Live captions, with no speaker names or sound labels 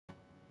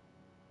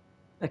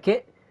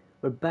Okay,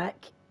 we're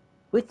back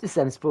with The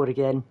Sims 4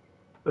 again.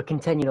 We're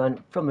continuing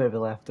on from where we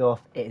left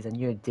off. It is a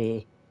new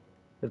day.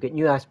 We've got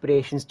new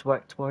aspirations to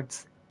work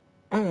towards.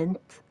 And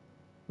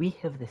we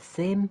have the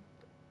same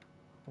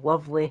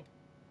lovely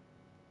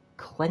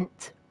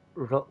Clint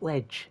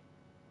Rutledge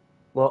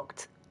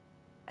locked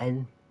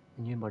in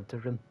the new murder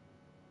room.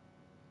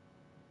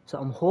 So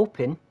I'm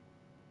hoping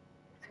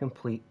to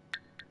complete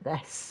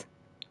this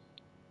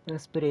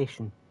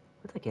aspiration.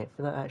 What did I get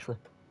for that actually?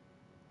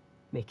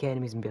 Make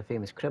enemies and be a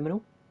famous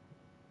criminal.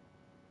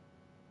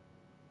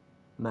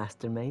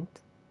 Mastermind.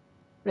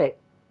 Right.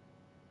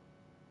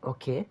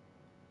 Okay.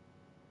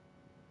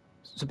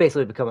 So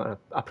basically become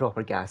a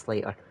proper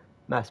gaslighter.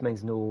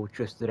 Masterminds know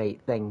just the right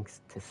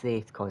things to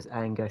say to cause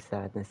anger,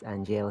 sadness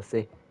and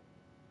jealousy.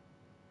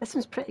 This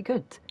one's pretty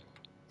good.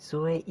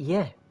 So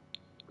yeah,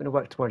 I'm going to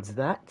work towards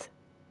that.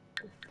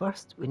 But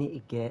first we need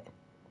to get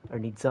our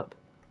needs up.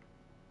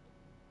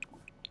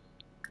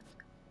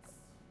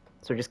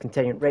 So we're just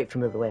continuing right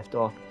from where we left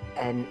off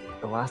in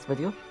the last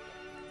video.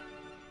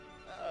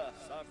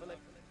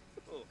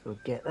 So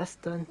get this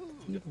done.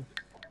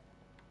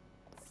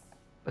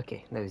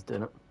 Okay, now he's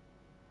doing it.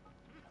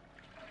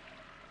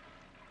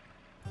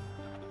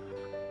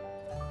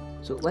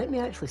 So let me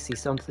actually see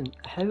something.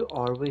 How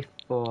are we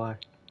for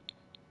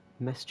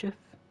mischief?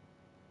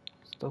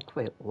 Still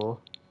quite low.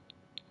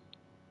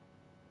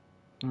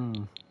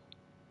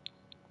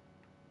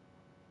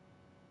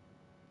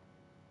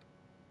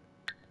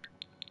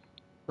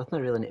 Nothing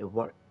I really need to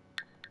work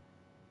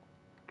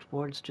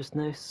towards just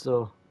now,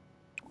 so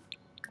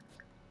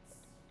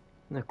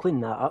I'm going to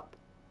clean that up.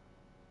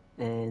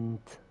 And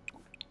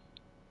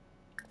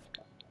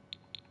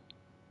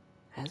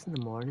it is in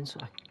the morning, so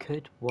I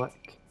could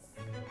work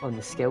on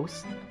the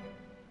skills.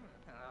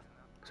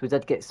 So we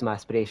did get some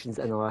aspirations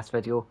in the last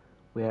video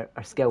where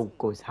our skill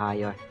goes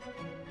higher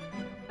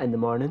in the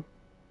morning.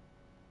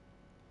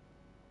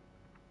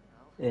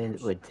 And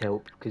it would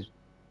help because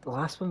the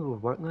last one we were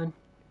working on,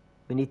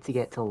 we need to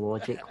get to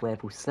logic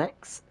level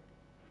 6.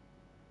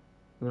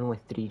 We're only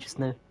 3 just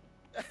now.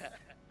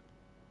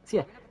 So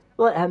yeah,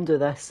 we'll let him do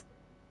this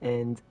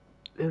and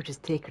we'll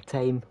just take our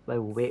time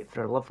while we wait for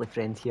our lovely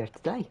friend here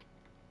to die.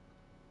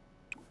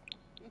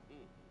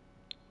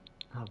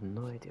 I have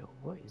no idea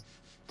what he's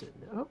doing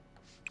there.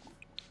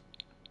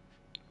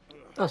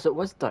 Oh, so it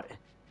was dirty.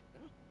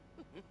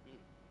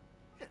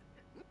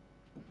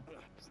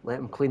 Just let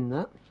him clean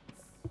that.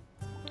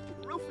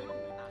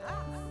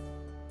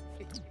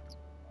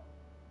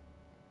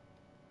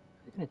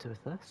 What are you going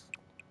to do with this?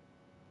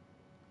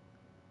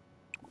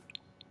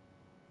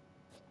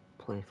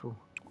 Playful.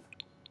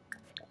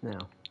 No.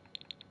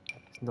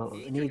 It's not what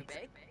we need.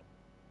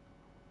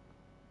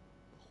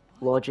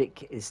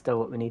 Logic is still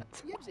what we need.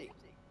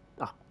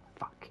 Oh,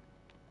 fuck.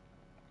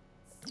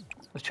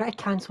 Let's try to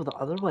cancel the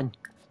other one.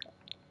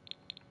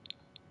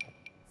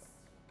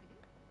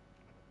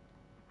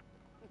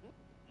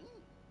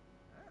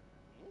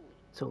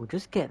 So we'll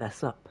just get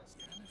this up.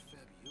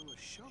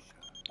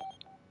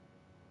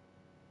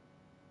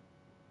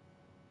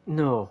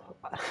 No.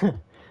 I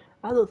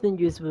don't think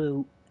you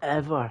will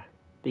ever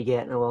be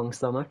getting along,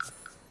 Summer.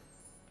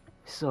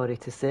 Sorry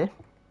to say.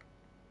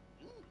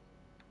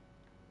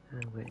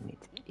 And we need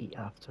to eat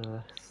after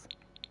this.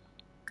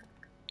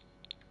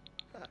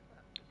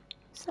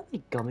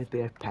 Silly gummy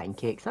bear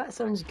pancakes, that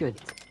sounds good.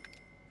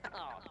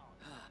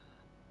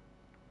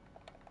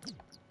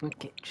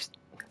 Okay, just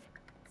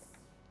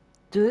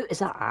do it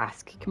as I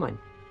ask, come on.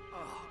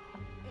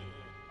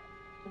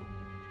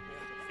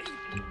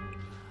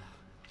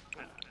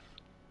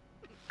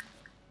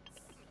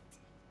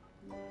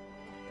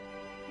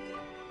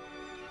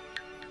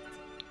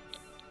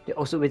 Yeah,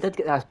 also, we did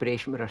get the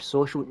aspiration where our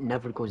social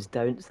never goes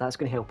down, so that's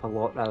going to help a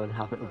lot rather than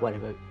having to worry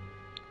about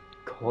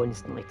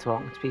constantly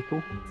talking to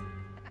people.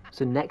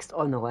 So next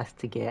on the list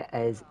to get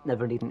is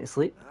never needing to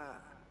sleep.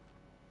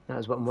 That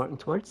is what I'm working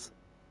towards.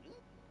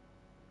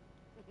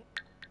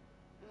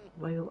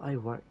 While I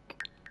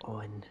work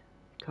on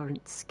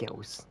current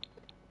skills.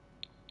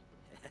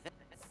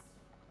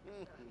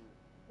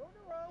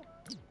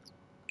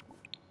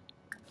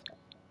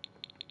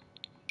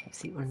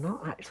 See, we're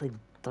not actually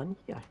done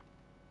here.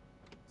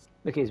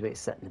 Look at his way to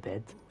sit in the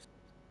bed.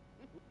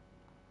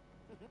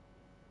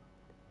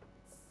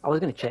 I was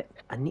going to check.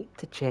 I need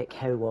to check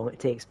how long it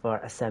takes for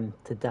a sim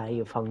to die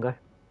of hunger.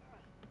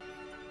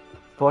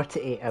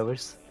 48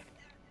 hours.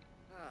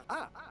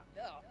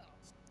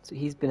 So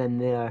he's been in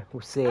there,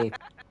 we'll say,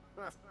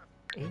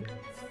 8?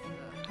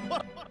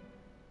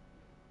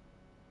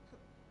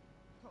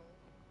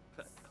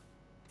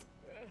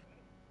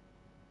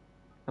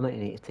 I might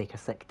need to take a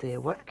sick day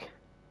at work.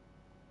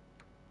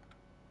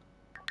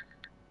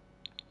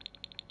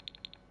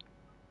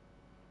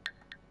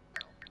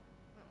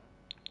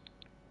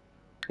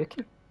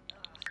 Okay.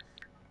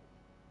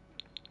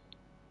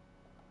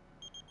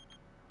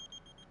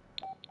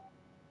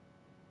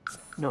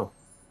 No.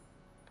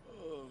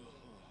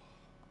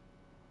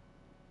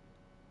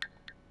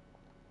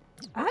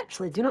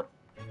 Actually, do not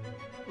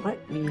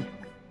let me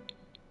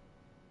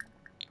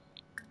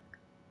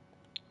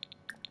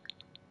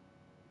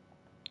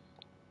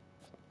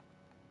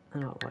I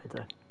know what to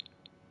do.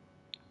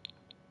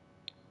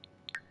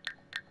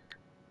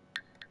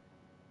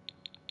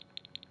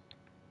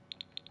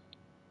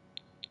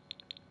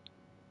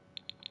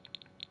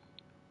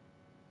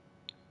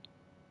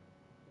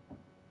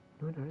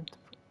 No, there isn't.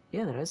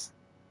 Yeah, there is.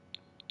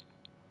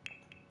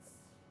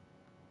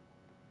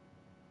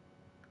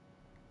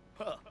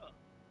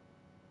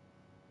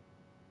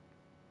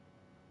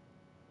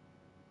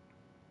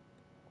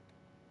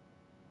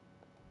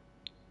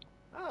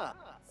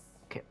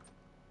 Okay.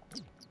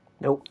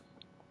 Nope.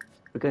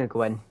 We're gonna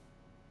go in.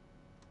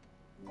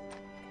 And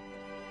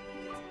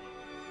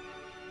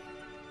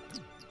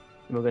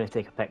we're gonna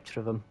take a picture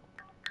of him.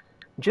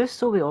 Just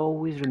so we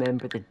always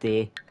remember the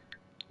day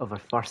of our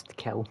first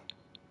kill.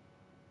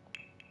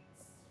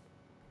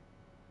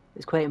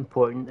 It's quite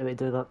important that we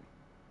do that.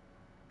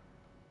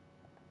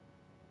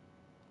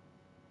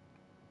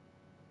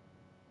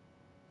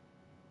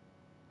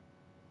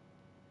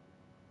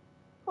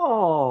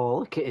 Oh,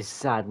 look at his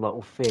sad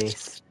little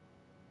face.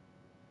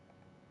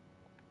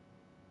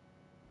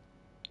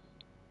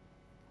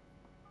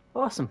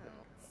 Awesome.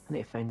 I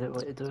need to find out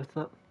what to do with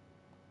that.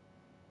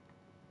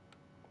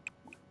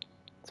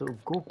 So we'll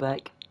go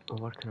back and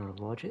work on our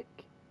logic.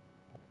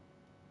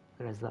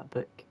 Where is that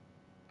book?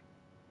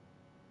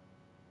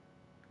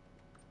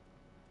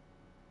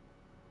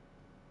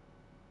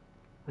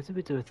 What did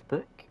we do with the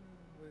book?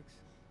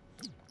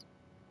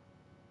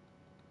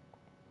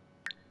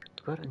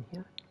 Got it in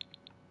here.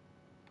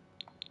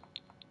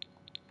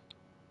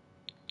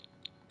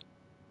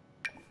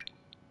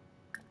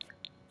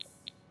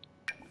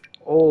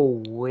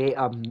 Oh wait,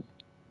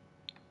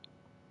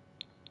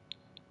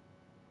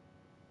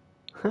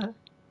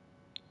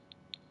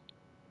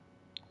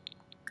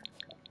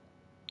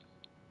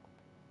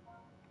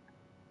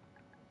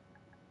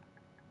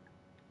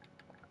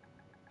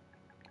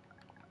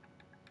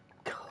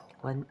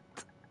 Clint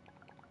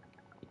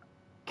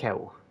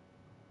kill.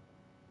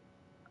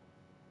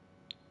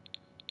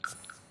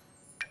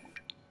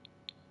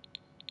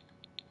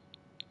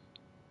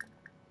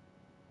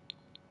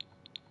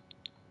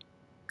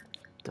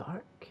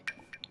 Dark.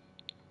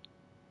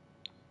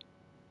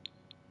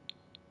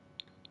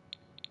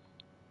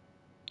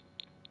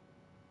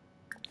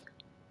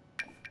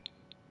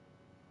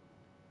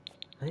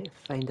 I need to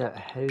find out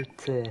how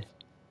to.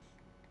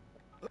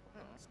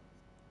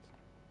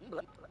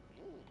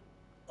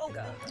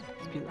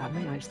 That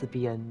might actually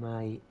be in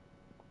my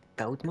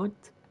build mode.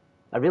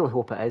 I really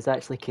hope it is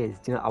actually, because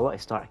you know I want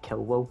to start a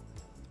kill wall.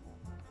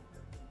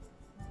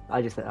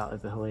 I just think that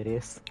would be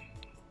hilarious.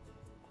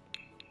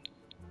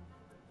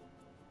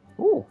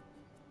 Oh!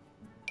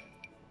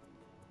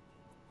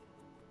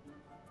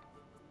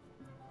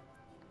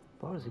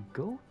 Bars of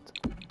gold?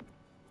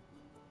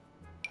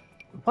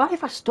 Why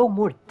have I stole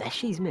more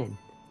dishes, man?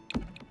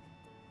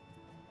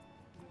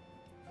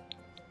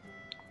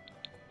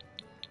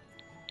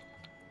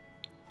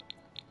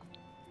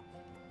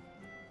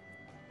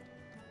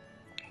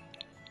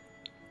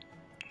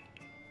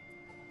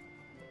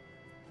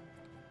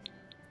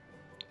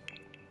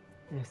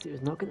 Yes, it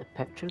was not getting a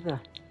picture there.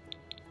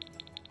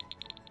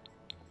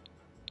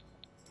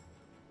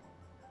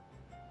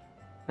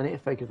 I need to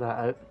figure that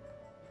out.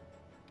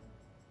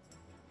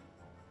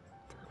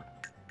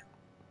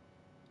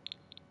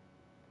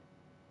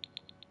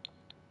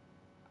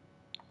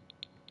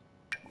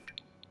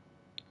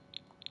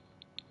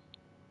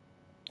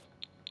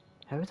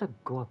 How would I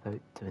go about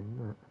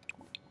doing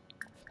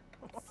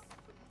that?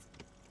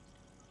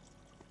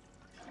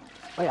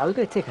 Wait, I was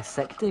going to take a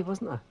sick day,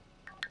 wasn't I?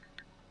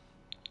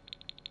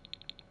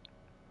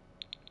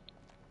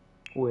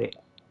 Wait.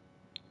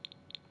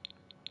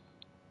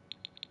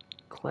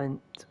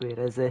 Clint, where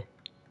is he?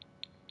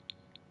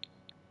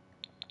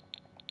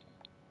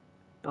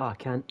 Oh, I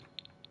can't.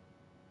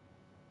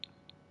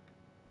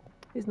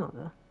 He's not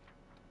there.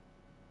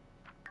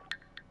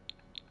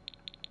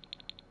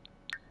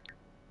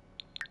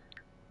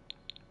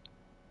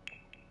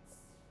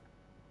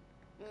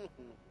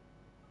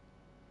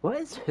 What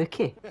is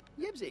hooky?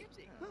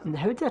 And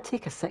how did I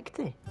take a sick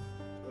day?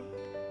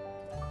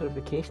 Or a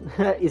vacation?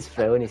 He's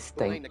foul and he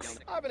stinks.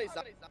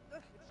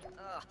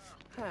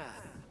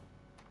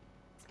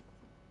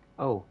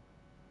 Oh.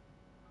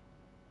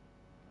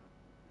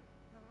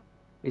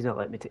 He's not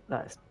letting me take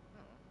that.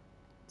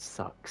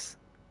 Sucks.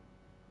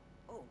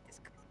 It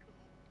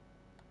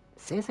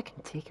says I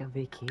can take a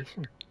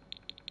vacation.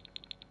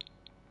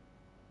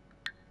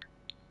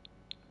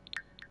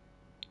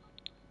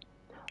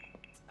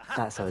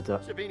 That's how I do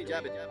it.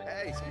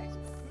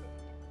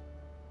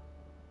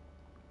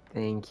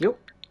 Thank you.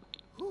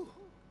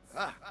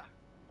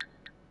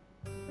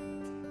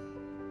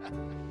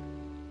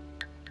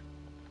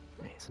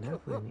 Right, so now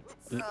we need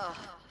to eat.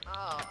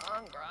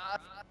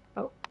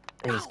 Oh,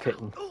 and he's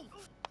cooking.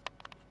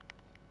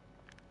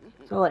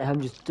 So I'll let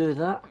him just do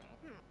that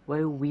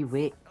while we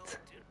wait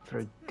for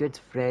a good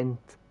friend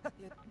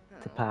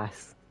to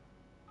pass.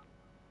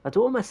 I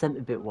don't want my sim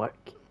to be at work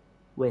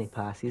when he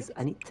passes.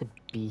 I need to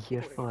be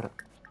here for it.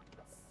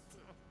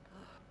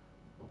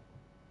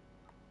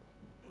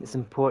 It's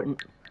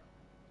important.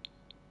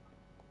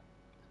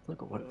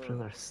 for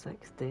another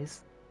 6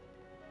 days.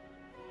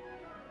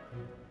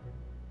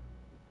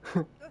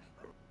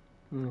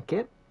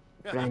 Okay,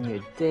 brand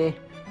new day.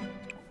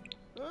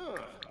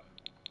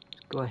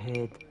 Go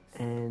ahead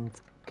and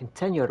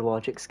continue our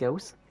logic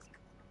skills.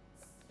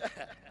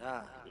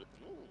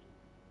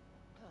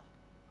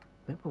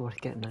 Maybe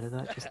worth getting rid of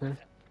that just now.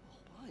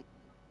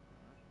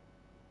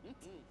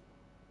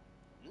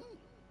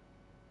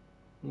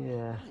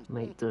 Yeah,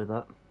 might do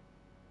that.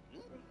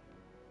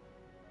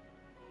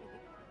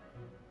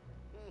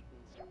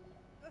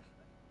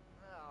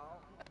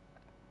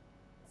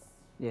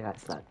 Yeah,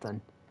 that's that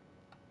done.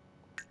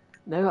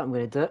 Now what I'm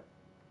going to do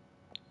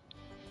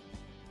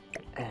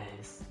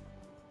is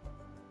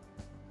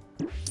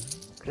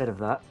get rid of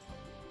that.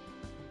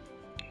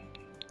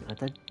 I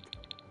did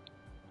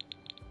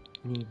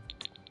need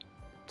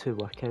 2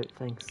 workout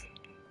things.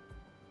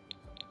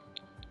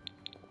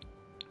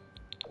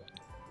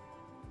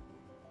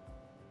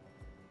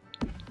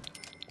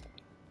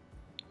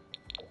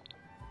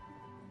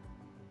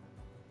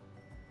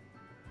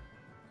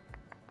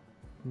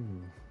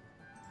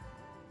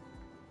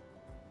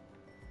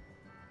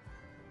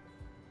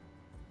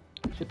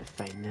 Should be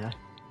fine there.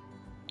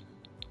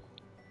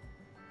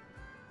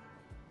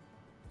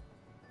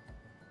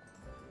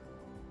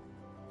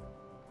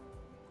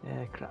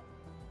 Crap.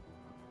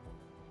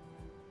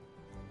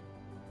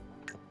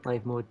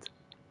 Live mode.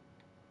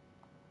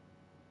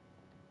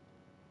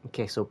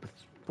 Okay, so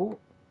before...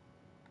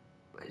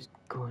 What is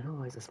going on?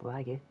 Why is this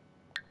laggy?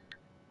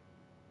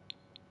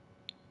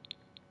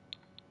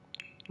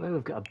 Well,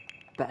 we've got a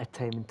bit of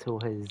time until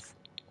his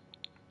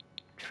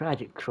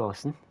tragic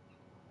crossing.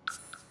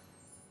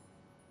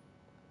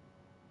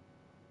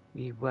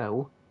 We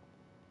will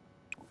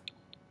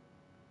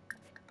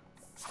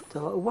do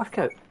a little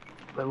workout.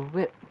 We'll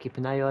wait, keep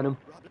an eye on him.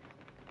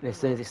 And as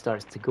soon as he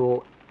starts to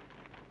go,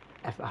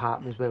 if it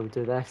happens, we'll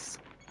do this.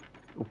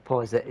 We'll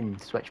pause it and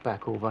switch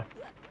back over.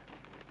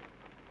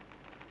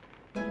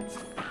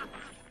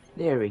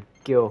 There we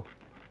go.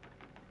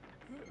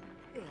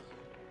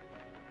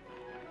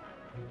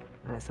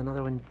 That's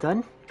another one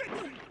done.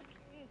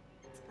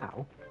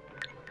 Ow.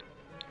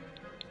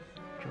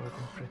 Jogging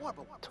for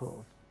a total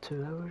of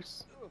 2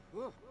 hours.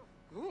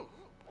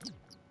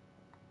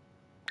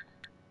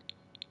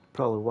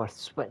 Probably worth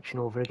switching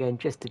over again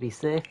just to be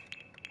safe.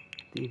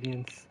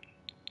 Deviants.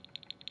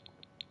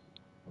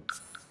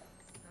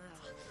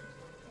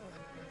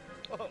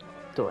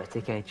 Don't want to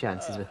take any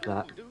chances with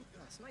that.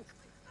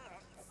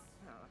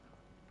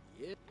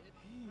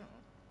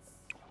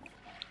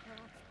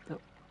 Oh,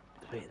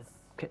 the way to the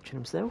kitchen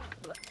himself.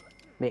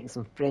 Making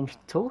some French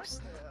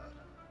toast.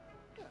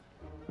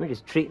 We're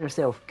just treating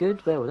ourselves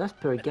good. Well, this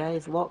poor guy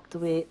is locked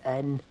away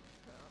in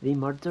the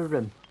murder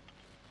room.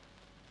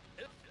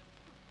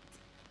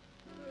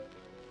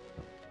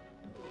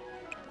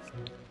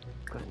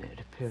 Got to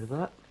repair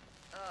that.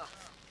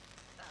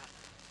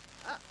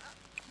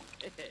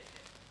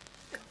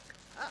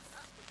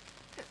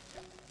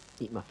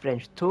 Eat my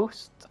French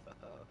toast.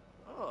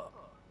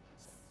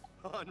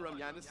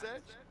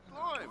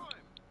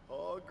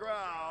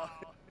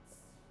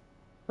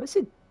 What's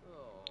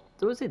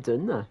he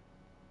doing there?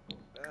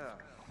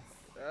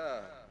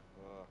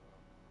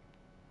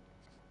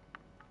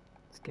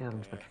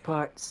 Scavenge for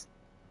parts.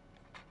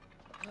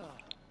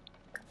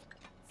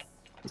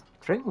 He's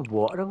drinking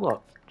water a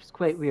lot, which is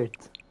quite weird.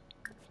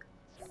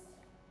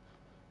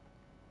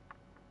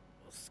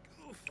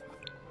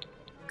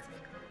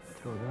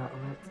 Throw that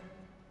away.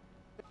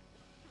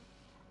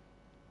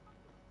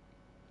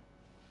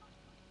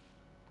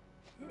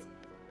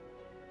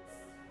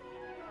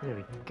 There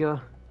we go.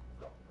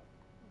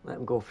 Let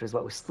him go for his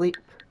little sleep.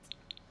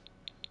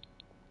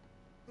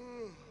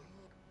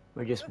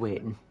 We're just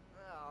waiting.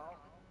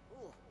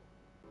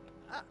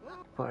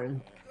 For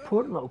an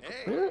important little...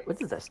 What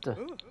does this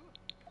do?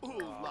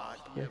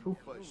 Careful.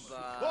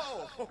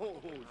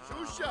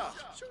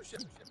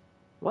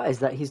 What is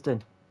that he's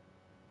doing?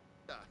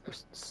 We're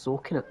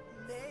soaking it.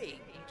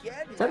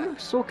 Is that him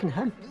soaking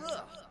him?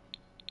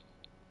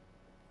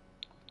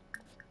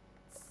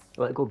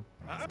 Let it go.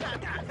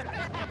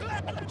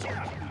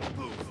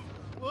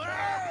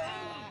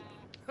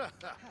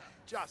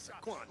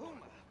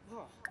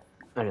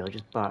 I really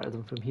just batter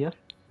them from here.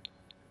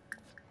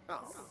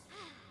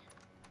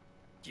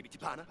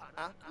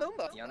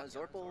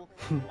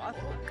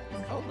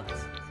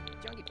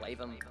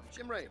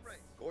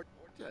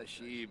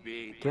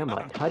 Come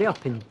on, hurry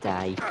up and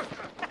die.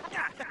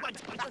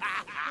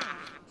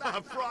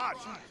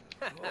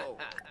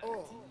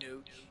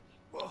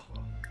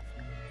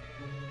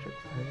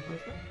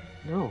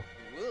 No.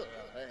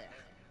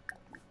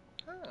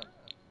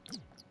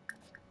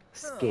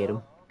 Scare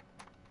him.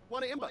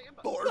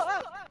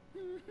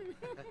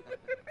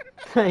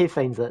 He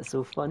finds that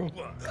so funny.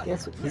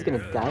 Guess what? He's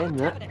gonna die in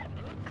that.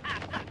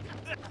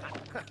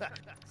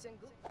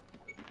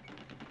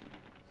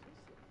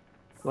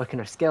 Working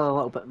our skill a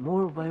little bit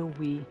more while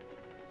we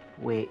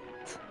wait.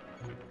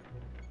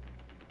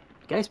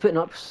 Guy's putting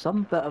up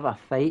some bit of a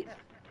fight.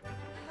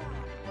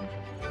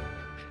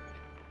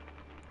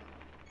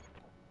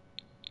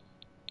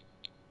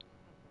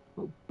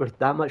 we're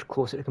that much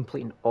closer to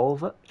completing all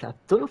of it. I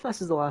don't know if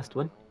this is the last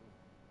one,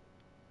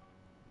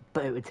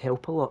 but it would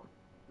help a lot.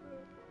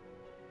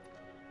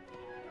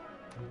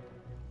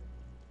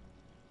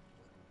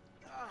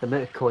 The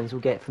amount of coins we'll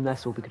get from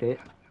this will be great.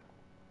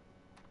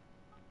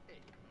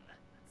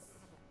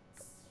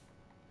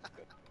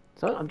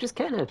 So I'm just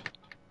kind of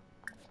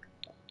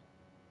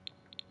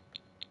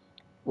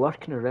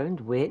lurking around,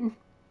 waiting.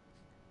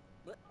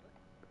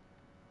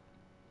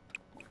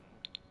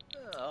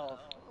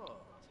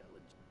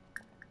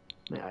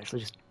 Might actually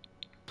just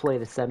play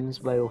The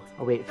Sims while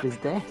I wait for his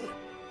death.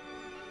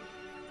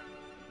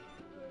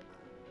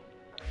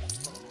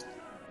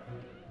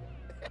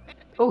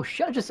 Oh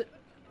shit, I just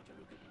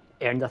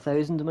earned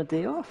 1,000 on my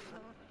day off.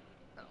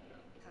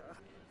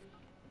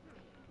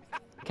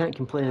 I can't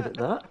complain about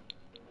that.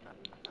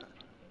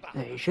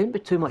 It shouldn't be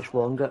too much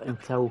longer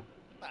until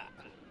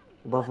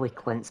lovely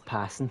Clint's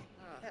passing.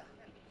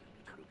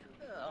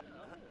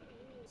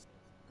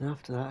 And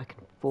after that I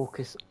can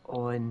focus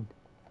on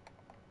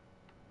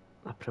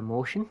a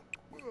promotion,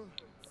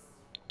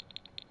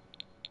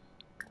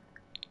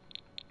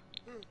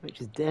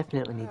 which is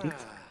definitely needed.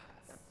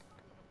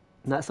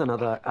 And that's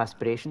another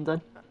aspiration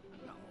done.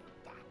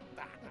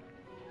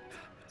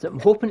 So I'm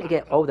hoping to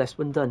get all this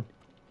one done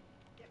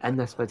in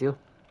this video.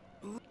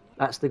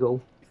 That's the goal.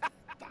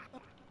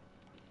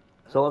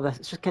 So all of this,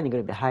 it's just kind of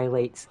going to be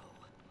highlights.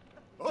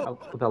 There'll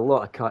be a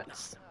lot of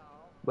cuts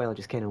while I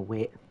just kind of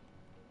wait.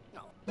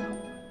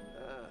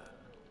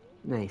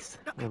 Nice.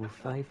 Level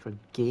 5 for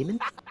gaming.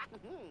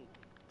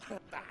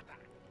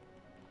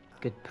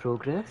 Good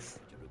progress.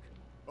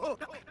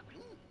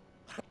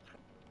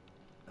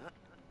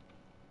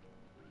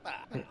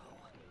 Right.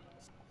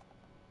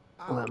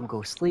 Let him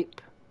go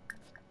sleep.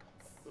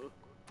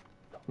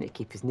 Need to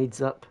keep his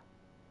needs up.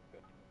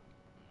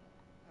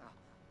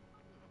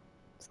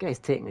 This guy's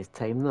taking his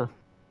time though.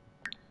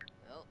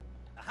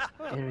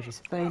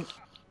 Energy's fine.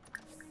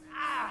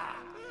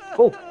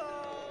 Oh!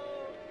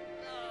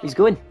 He's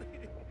going.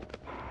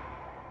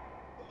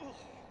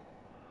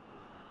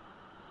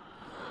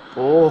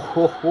 Oh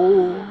ho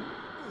ho!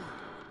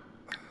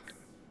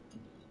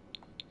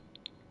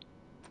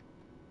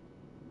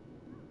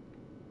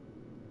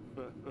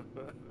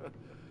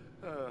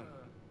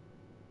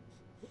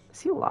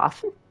 Is he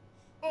laughing?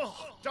 Oh,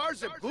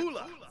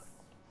 Darzabula!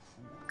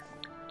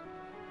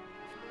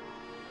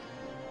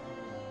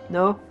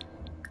 No.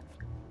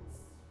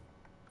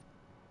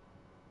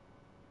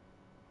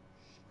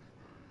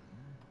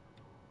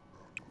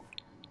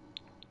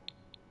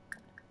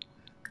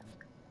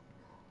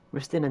 We're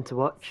staying in to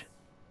watch.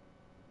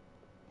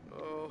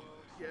 Oh,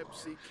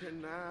 Yepsi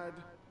Kenad.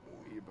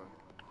 Weeba.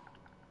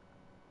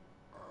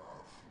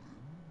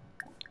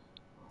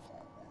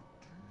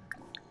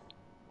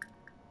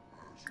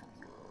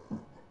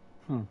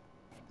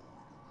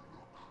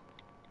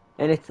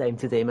 Anytime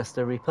today,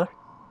 Mr. Reaper.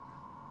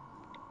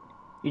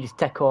 You just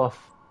tick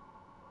off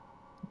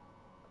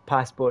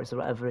passports or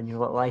whatever in your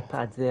little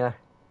iPad there.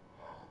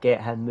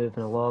 Get him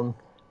moving along.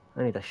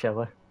 I need a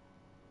shower.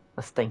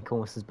 I stink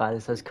almost as bad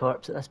as his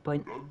corpse at this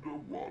point.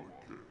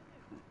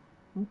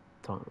 Talking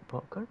about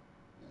popcorn.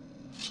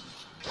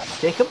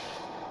 Take him.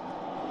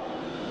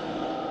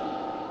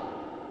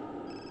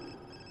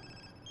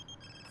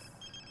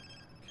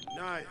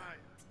 Night.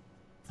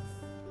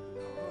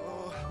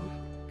 Oh,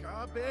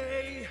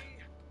 Gabe.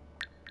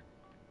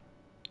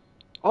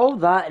 All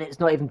that and it's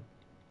not even...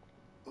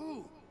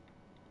 Ooh.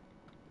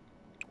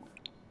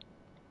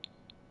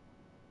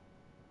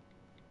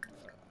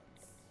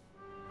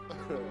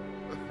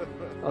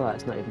 Oh,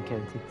 that's not even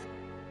counted.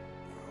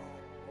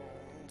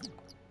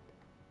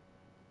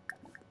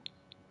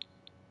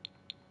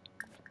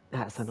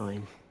 That's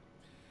annoying.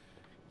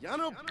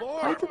 Yano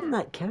Why Bor. didn't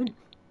that count?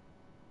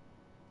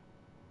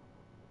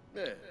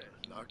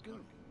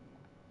 Larkin.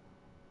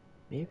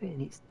 Maybe it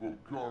needs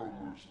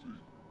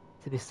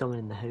to be someone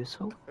in the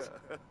household.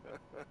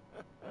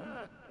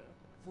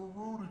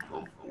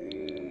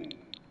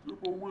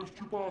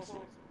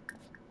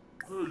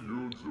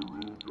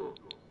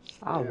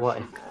 Ah, what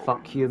if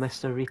fuck you,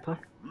 Mr. Reaper.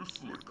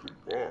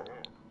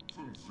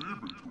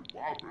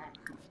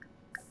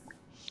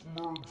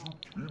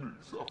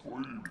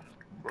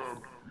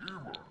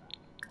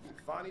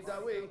 Fani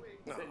Dawi.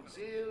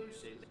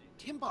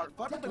 Timbar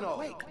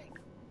Farbano.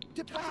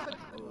 Tipaban.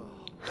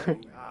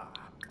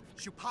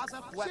 Shupaza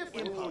Wet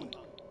Impon.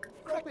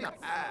 Cropping.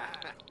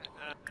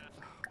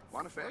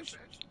 Want a fish?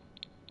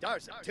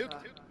 Darza, too.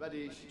 But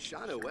he's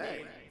shot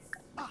away.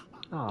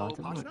 Oh, it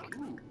didn't look.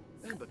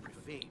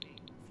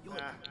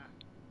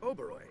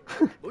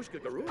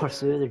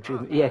 Pursue the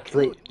dream. Yeah, because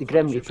like, the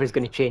Grim Reaper is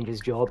going to change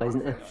his job,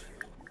 isn't he?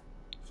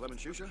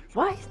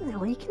 Why isn't he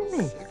liking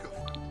me?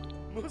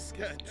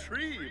 Muska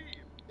tree.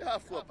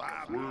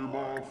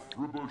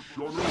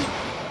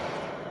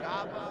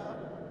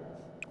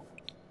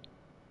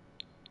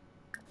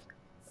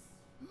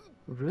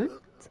 Rude?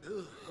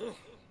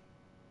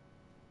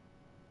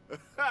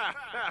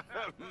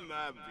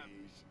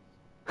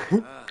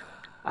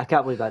 I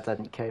can't believe that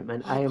didn't count,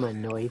 man. I am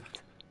annoyed.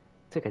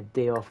 Took a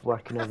day off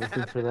work and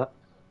everything for that.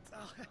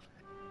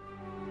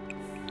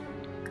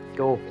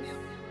 Go.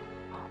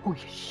 Oh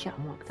shit,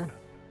 I'm locked in.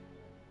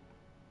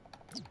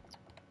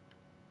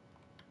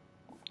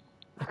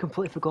 I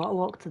completely forgot I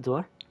locked the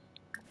door.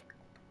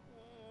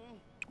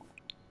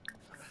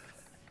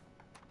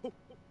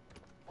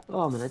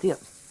 Oh, I'm an idiot.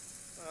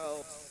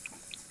 Oh.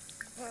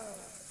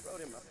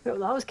 Wrote him up. Well,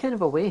 that was kind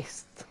of a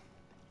waste.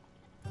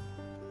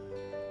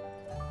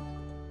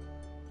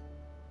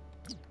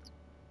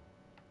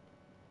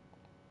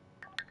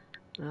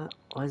 That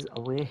was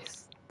a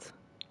waste.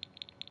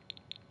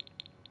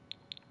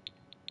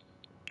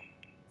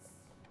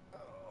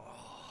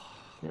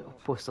 Yeah, I'll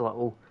post a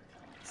little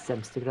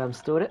Simstagram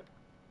story.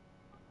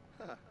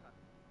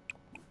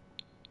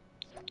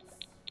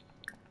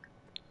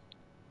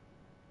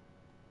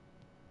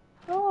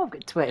 Oh, I've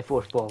got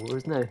 24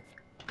 followers now.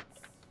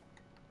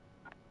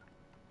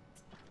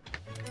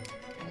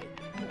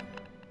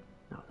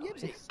 Not a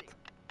waste.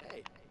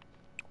 Hey.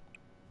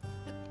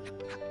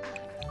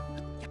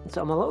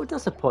 So I'm a little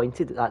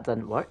disappointed that that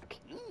didn't work.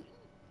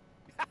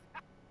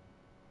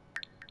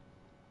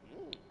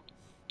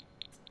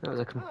 That was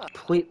a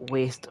complete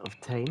waste of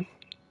time.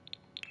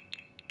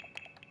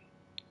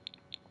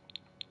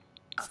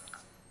 But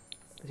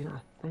yeah,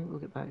 I think we'll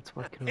get back to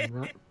working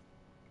on that.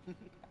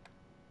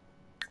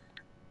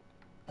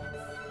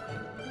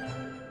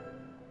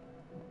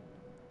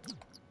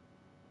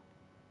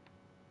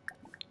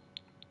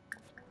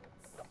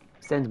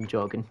 Send him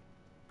jogging.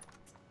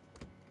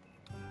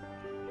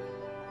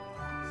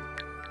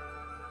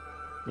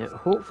 Yeah,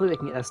 hopefully we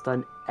can get this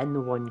done in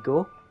the one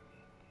go.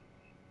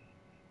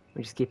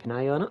 We'll just keep an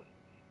eye on it.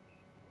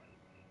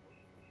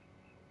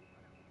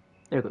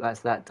 There we go, that's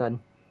that done.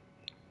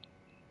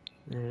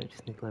 Now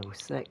just need level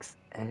 6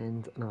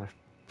 and another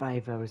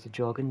 5 hours of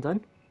jogging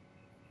done.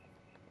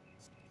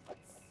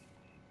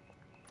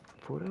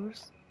 4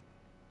 hours.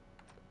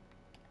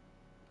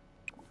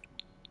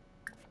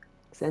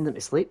 Send him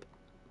to sleep.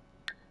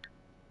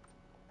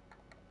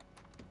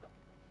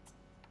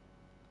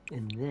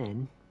 And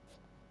then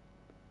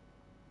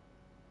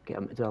get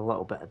him to do a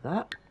little bit of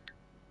that.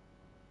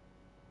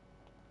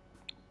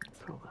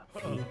 Pull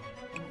that through.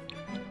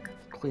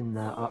 Clean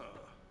that up.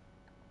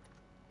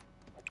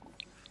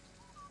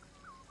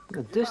 I'm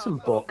gonna do some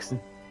boxing.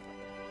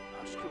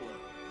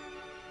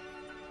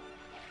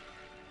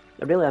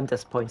 I really am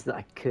disappointed that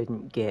I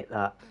couldn't get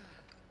that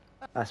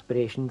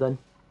aspiration done.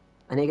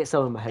 I need to get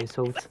someone in my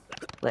household.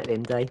 Let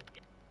them die.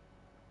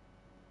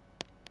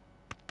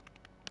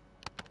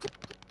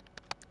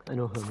 I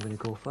know who I'm going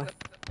to go for.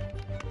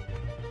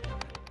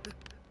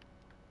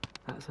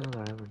 That's another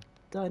hour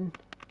done.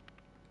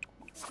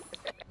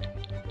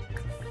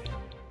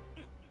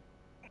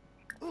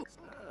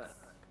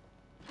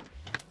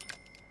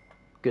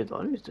 Good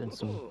on, he's doing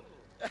some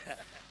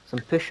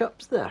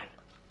push-ups there.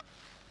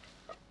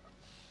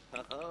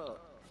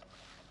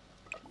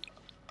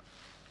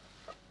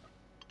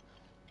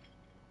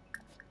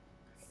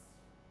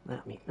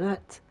 That'll make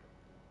that.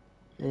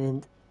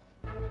 And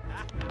yeah,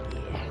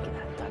 get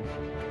that done.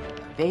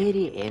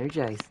 Very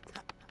energized.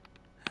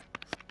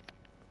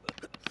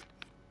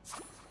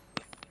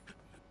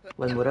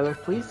 One more hour,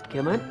 please.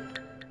 Come on.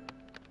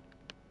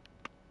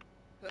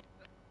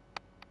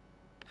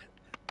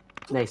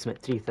 Nice, I'm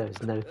at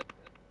 3,000 now.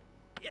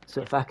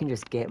 So if I can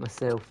just get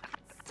myself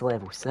to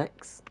level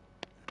 6,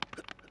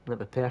 that'd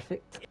be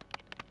perfect.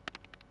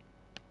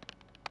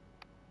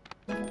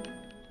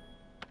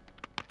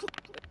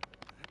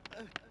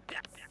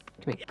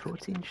 To make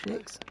protein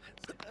shakes.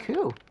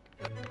 Cool.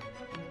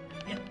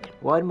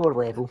 One more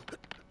level.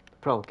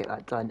 Probably get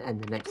that done in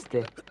the next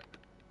day.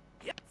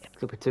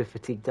 I'll be too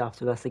fatigued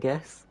after this, I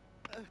guess.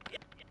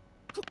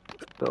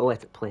 But I'll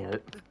let it play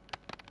out.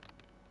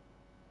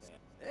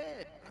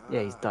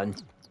 Yeah, he's done.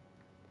 Can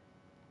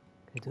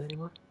I do any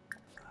more?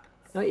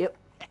 Oh, yep.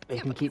 We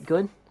can keep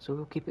going, so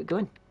we'll keep it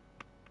going.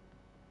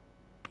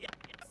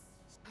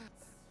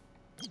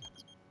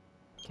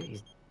 Okay,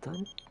 he's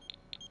done.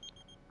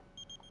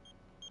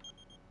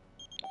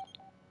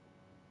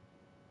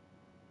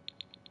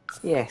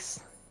 Yes,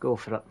 go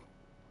for it.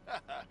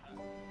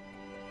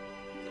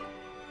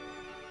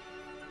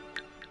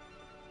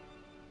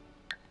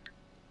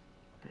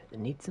 The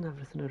needs and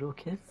everything are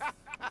okay.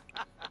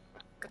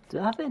 Do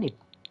I have any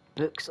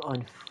books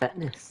on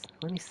fitness?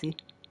 Let me see.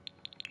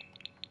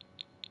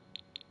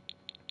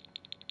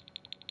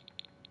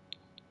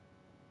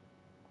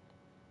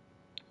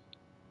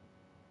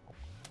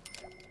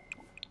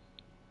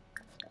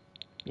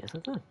 Yes, I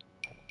do.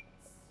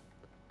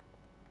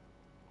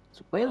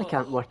 So while I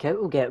can't work out,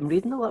 we'll get him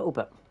reading a little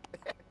bit.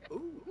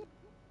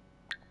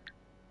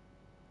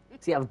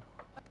 See, I've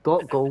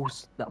got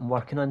goals that I'm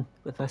working on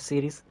with this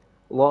series.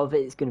 A lot of it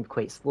is going to be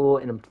quite slow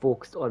and I'm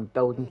focused on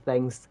building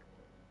things,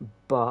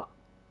 but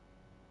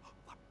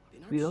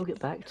we will get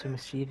back to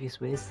mischievous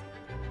ways.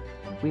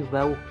 We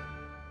will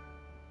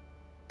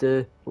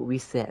do what we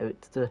set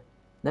out to do.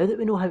 Now that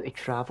we know how to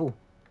travel,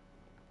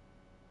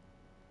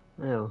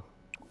 well,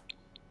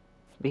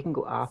 we can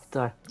go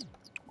after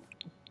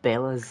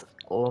Bella's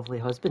lovely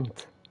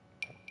husband.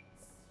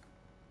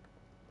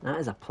 That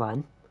is a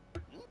plan.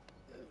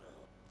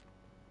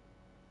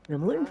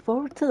 And I'm looking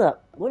forward to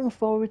that. Looking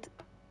forward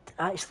to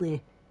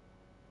actually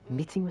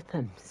meeting with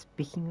him,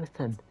 speaking with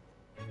him,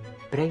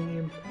 bringing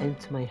him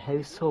into my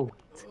household,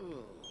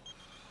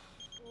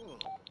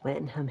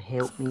 letting him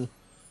help me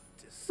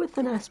with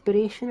an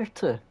aspiration or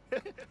two.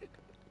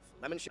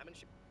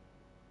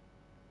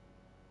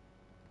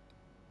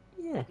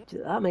 Yeah,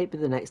 that might be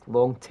the next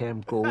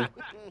long-term goal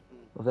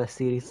of this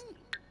series.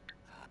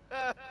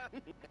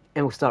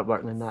 And we'll start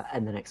working on that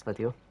in the next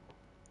video.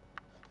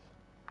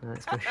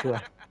 That's for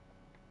sure.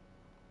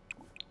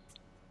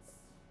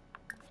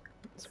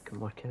 So we can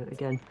work out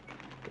again.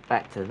 Get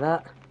back to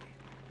that.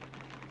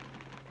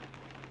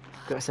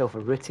 Got yourself a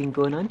routine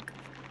going on.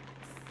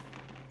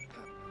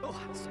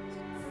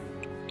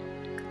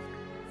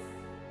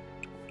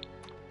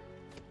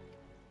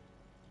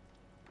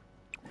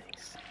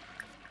 Nice.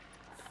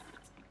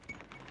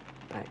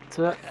 Back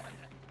to it.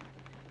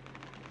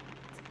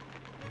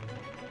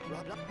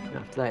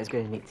 After that, he's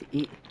going to need to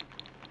eat.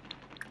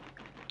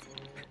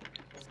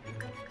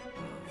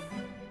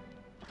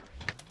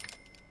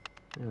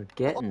 We're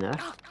getting there.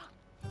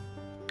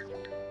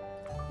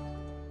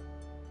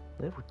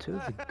 Level 2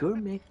 of the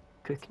gourmet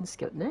cooking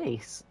skill.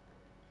 Nice.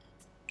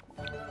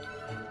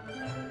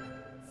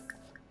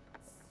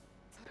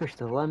 Push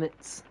the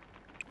limits.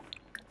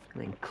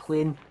 And then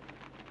clean.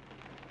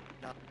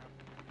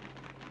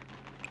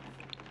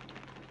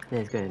 Then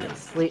he's going to need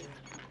to sleep.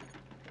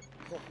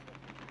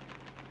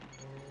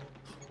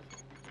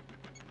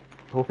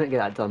 Hoping to get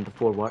that done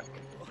before work.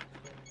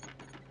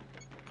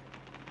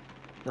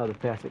 That would be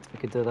perfect if we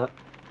could do that.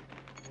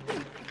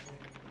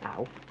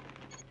 Ow.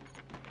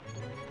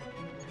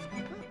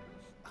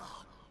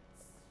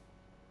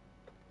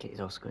 Okay, he's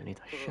also going to need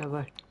a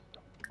shower.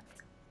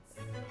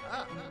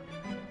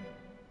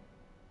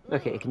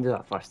 Okay, you can do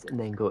that first and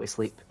then go to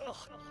sleep.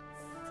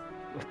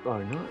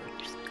 Or not,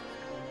 just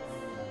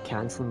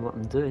cancelling what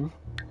I'm doing.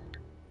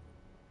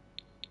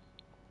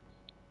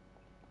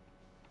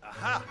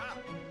 There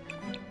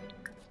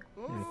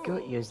we go,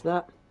 use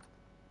that.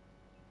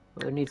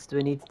 What other needs do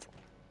we need?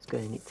 He's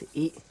going to need to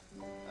eat.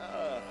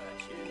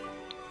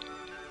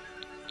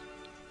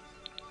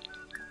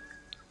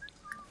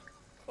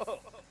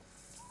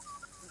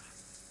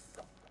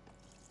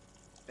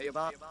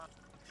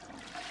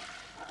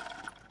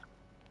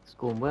 It's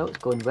going well, it's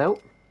going well.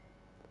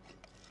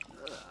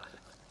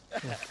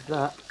 After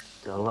that,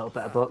 do a little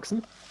bit of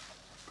boxing.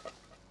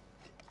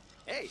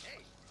 And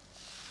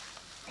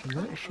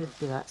that should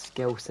be that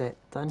skill set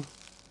done.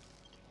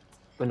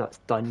 Well, not it's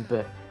done,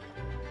 but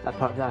that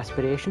part of the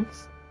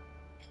aspirations.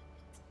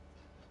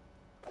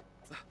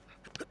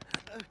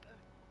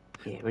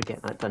 Yeah, we're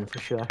getting that done for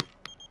sure.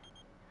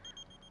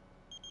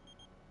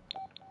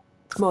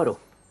 Tomorrow.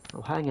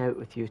 I'll hang out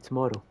with you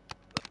tomorrow.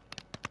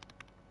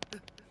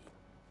 How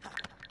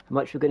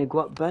much we're going to go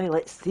up by?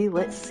 Let's see,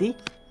 let's see.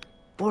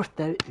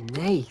 4,000.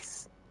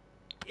 Nice.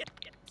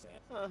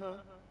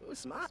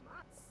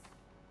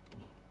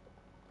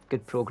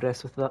 Good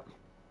progress with that.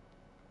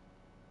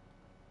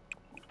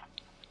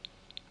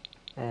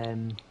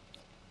 Need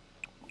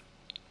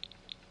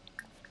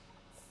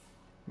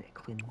to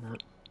clean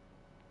that.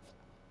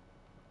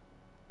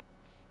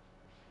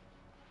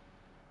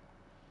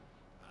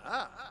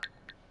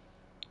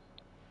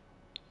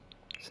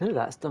 So now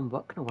that's done,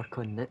 what can I work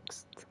on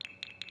next?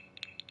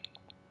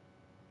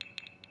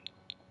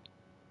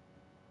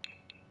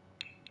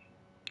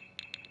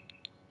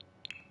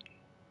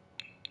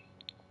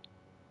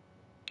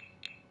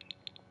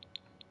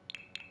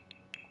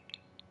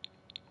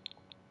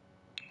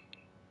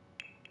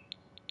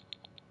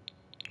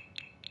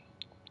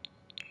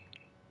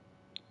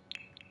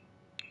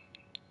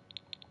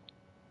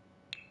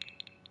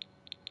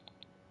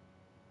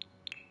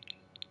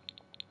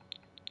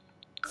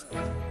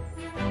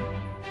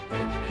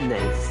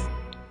 Nice.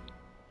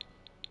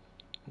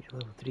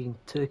 Level 3 and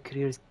 2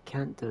 careers,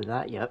 can't do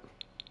that yet.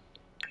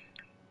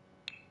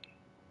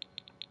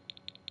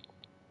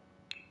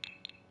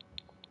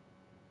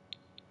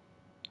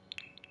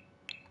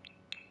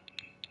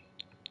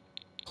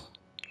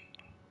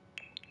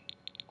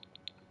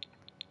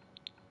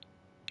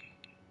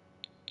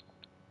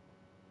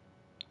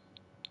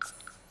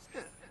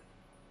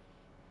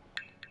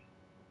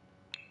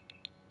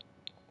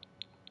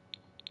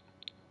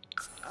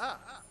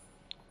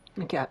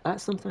 Okay,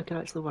 that's something I can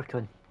actually work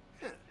on.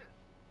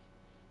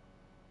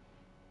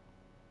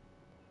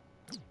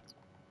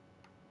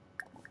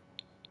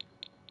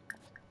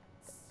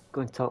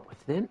 Go and talk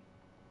with them.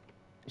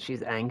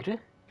 She's angry.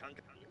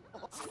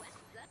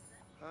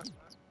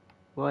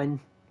 1.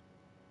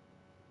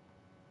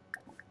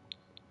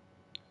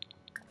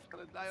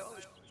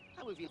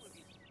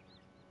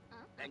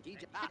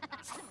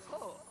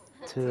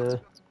 2.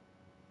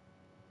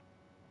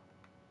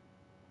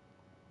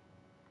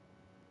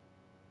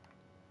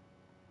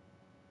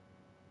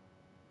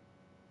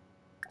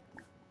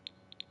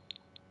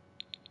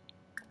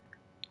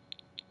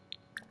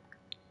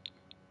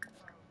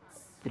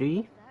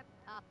 3.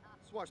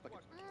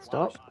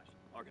 Stop.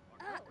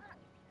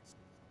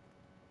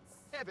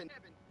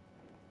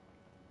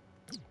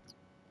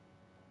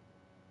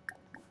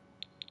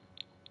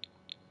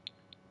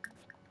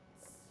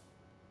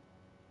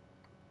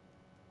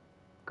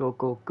 Go,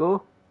 go,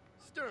 go.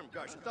 Sturm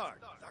Garsha Tharg.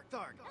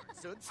 Tharg.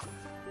 Suds.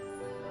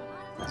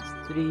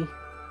 That's 3.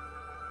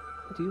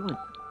 What do you want?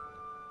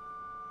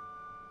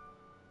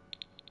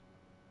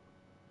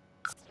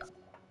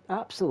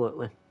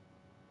 Absolutely.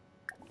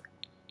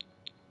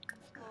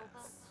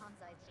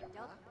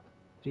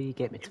 3,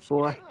 get me to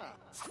 4.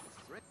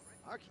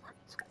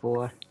 It's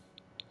 4.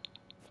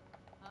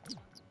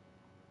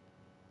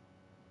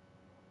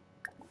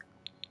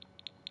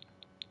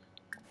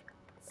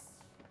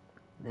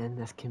 Then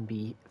this can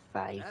be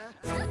 5.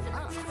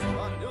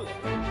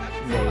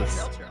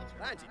 Nice.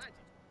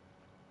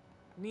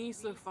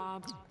 Nisa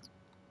Fab.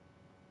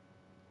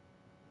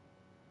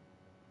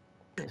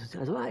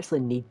 I don't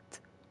actually need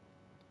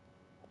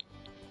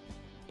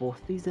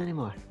both these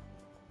anymore.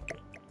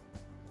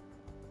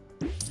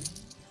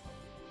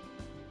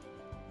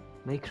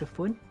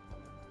 Microphone.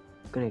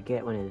 Gonna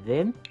get one of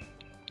them.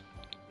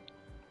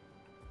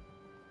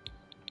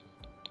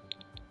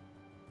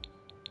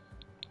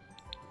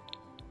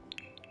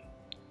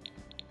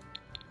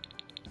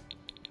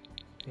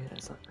 Where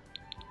is it?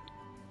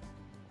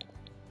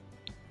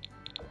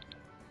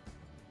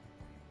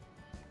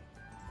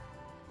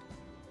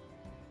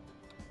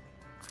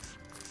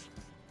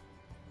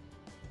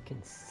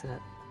 Can sit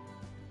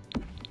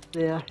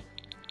there.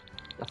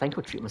 I think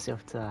I'll treat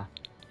myself to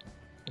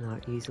an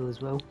art easel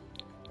as well.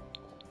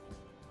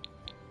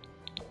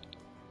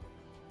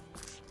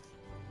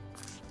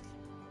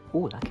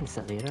 Oh, that can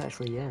sit there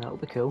actually, yeah, that'll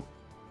be cool.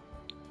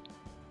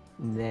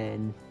 And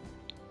then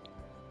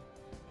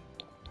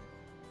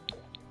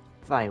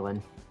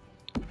violin.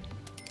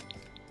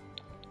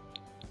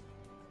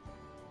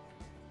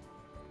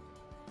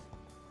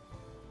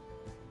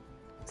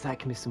 So that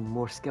can be some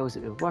more skills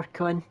that we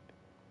work on.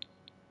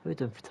 How are we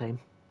doing for time?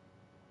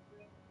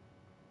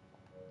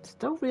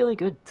 Still really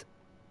good.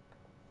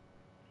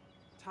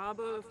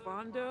 Taba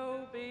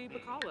Fondo Be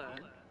Bacala.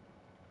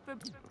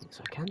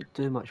 So I can't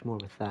do much more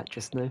with that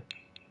just now.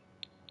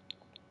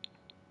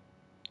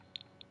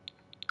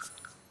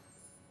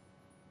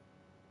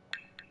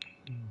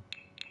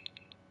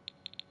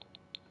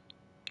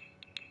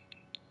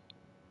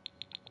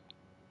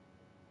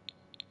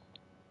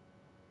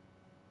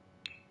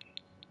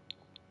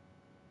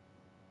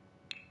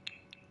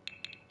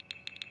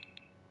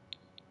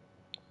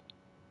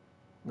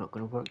 Not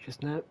going to work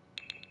just now.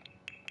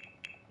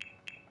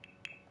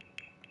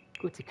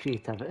 Go to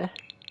creativity.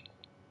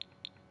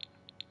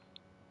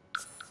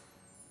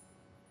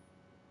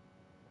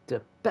 Do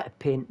a bit of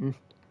painting.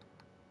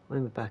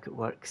 When we're back at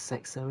work,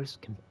 6 hours.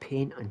 Can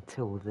paint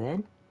until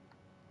then.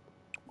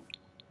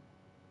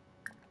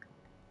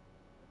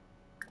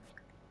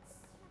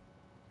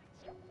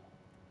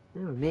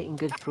 Yeah, we're making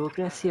good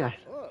progress here.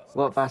 A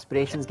lot of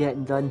aspirations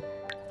getting done.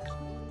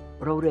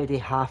 We're already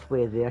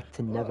halfway there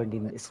to never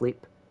needing to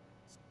sleep.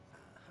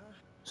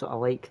 So I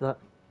like that.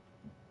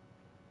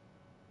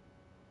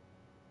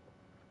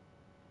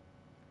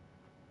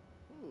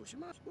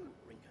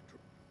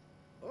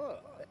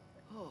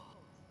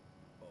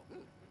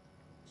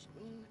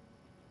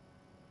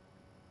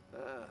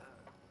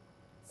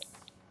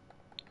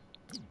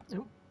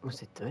 Oh,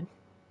 what's it doing?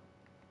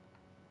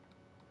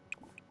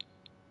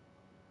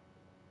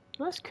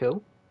 That's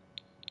cool.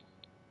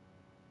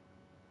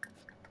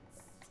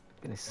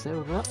 Gonna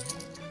sell that.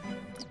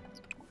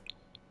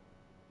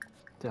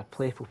 Do a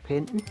playful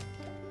painting.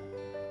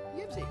 I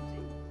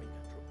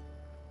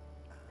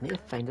need to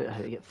find out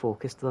how to get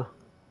focused though.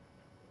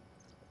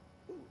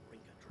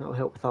 That'll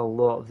help with a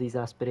lot of these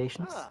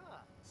aspirations.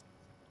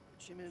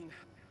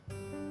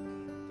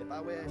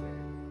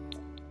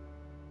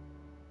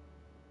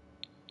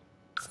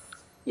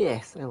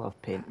 Yes, I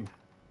love painting.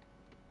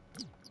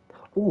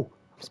 Oh,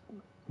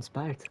 I'm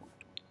inspired.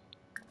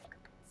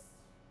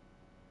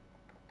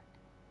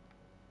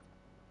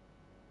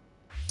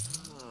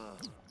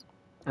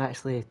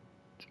 Actually,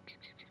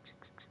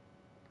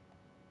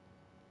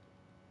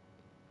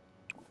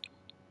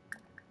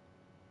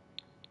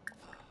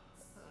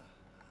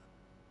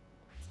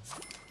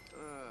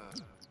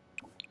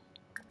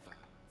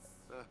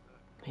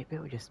 maybe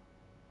I'll just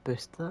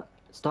boost that.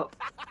 Stop.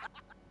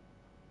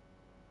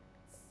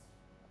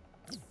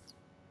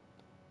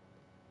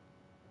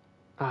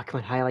 Ah, come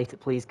on, highlight it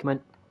please, come on.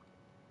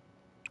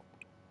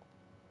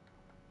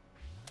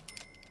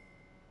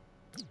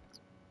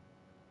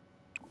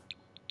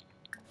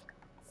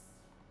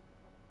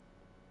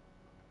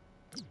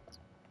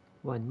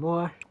 One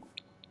more.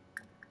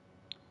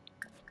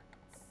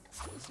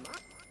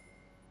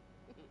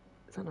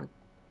 Is that not...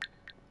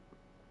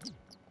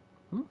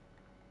 Hmm?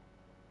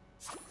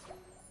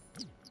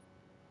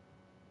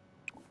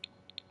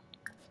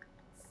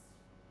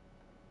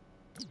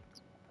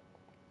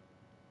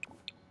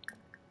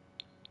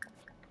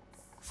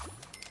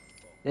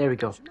 There we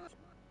go.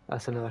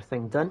 That's another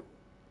thing done.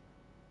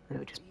 Now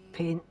we'll just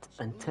paint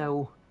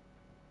until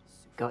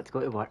got to go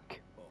to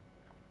work.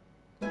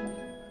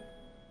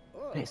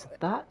 Right, so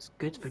that's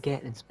good for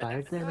getting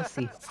inspired then, I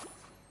see.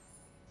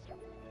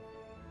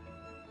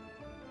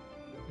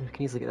 We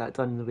can easily get that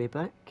done on the way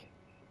back.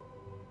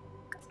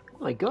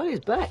 Oh my god,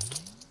 he's back!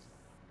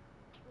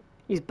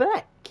 He's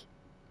back!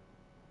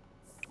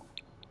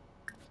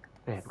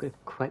 Right, I'm going to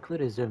quickly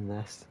resume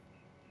this.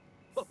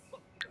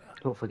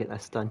 Hopefully get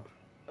this done.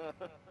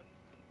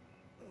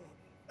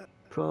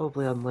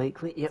 Probably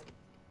unlikely. Yep.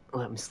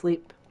 Let him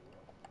sleep.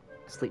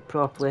 Sleep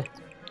properly.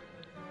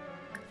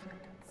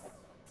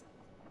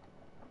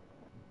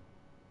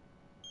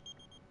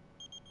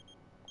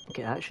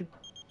 Okay, that should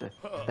be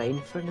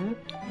fine for now.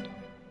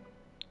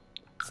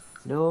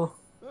 No.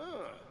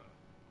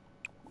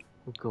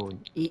 We'll go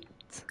and eat.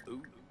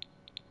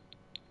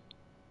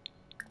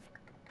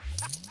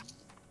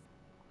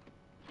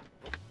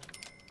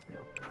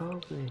 We'll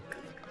probably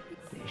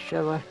get a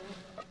shower.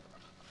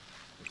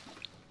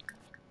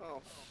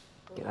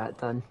 Get that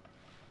done.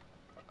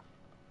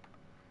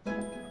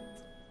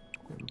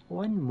 And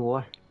one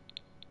more.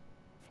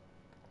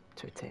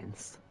 2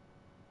 tens.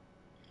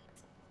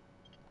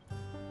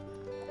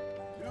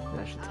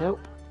 That should help.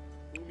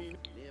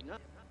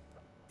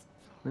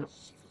 Nope.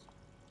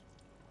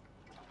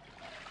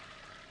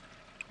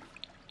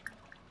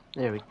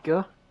 There we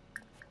go.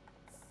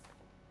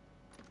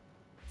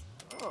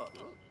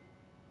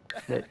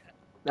 Right.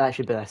 That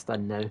should be this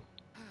done now.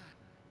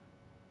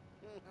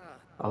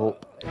 I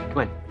hope. Come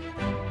on.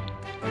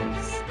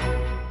 Nice.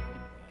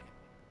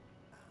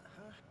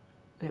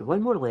 Right,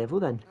 one more level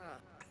then.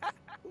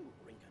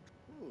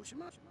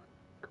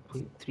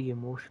 Complete 3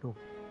 emotional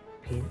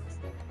paints.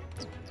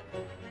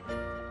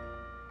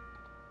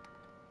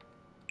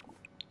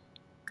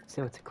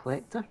 Sell to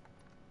collector.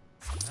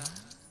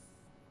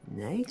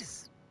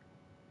 Nice.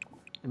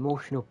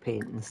 Emotional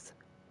paintings.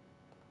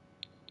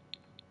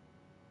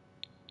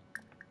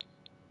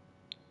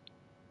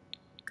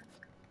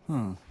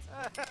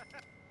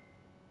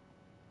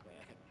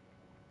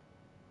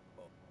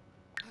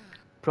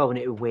 Probably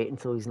need to wait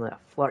until he's in like a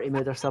flirty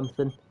mood or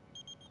something.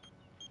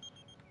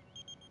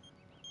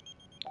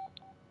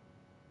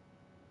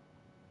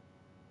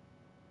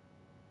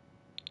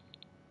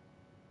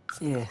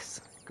 Yes,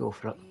 go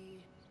for it.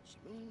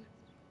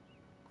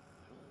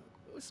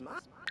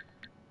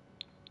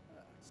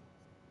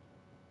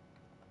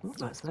 Oh,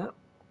 that's that.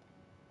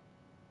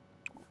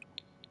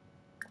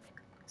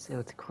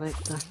 Sell to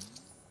collector.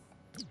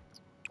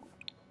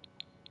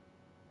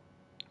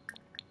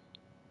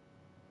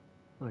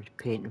 Large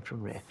painting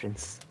from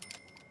reference.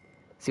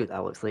 See what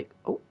that looks like.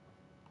 Oh.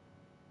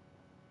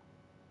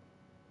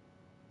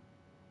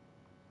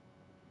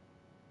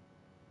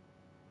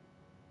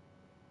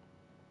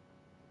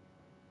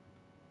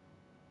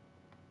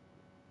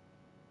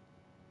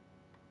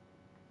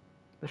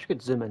 Wish I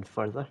could zoom in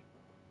further.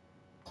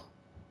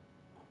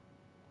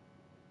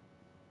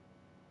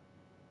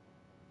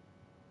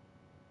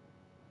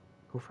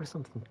 Go for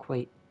something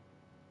quite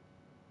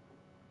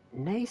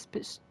nice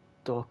but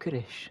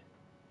stalkerish.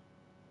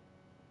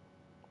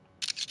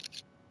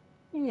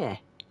 Yeah.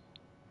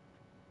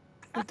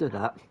 We'll do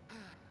that.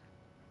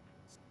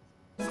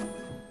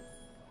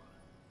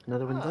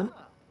 Another one done.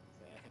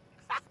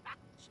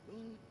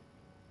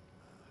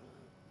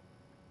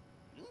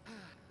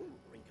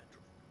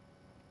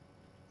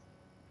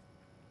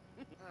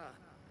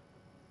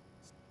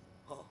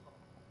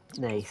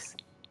 Nice.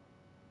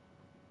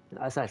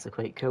 That's actually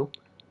quite cool.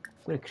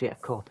 I'm going to create a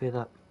copy of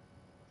that.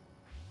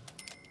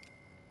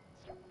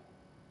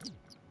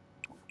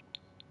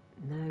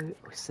 Now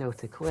we'll sell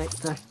to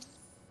collector.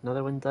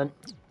 Another one done.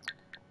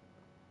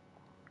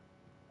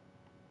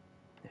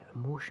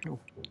 Emotional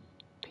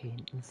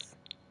paintings.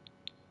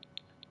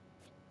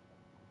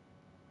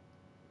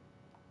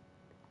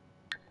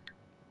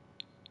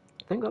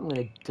 I think what I'm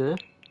going to do,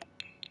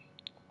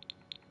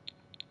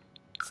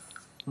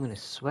 I'm going to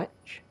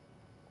switch.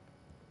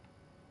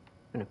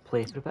 I'm going to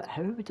play for a bit.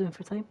 How are we doing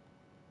for time?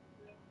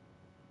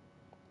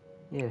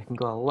 Yeah, we can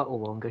go a little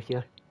longer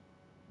here.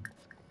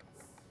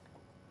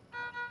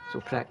 So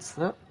practice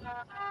that.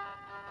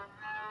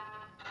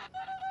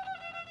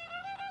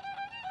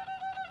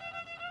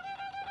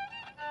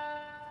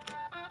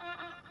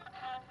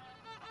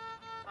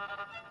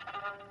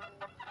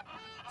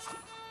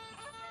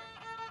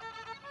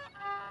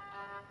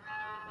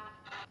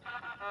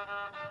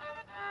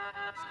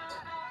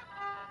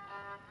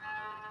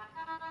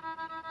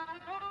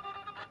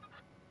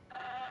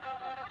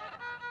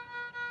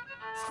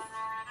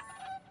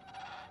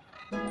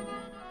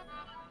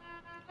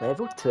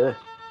 Level 2.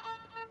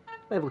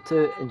 Level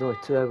 2 and only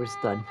 2 hours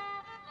done.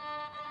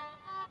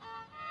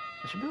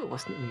 I should be able to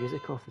listen to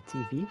music off the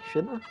TV,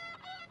 shouldn't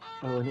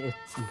I? Or I need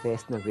to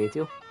invest in a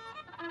radio.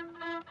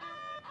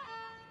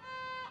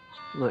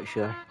 I'm not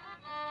sure.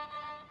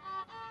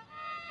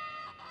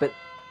 But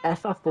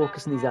if I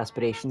focus on these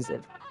aspirations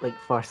at like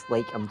first,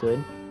 like I'm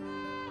doing,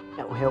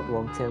 it will help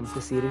long term with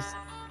the series.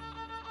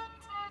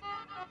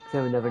 Because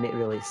I would never need to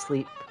really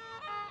sleep.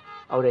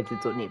 I already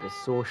don't need to be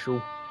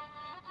social.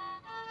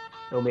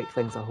 It'll make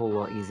things a whole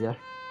lot easier.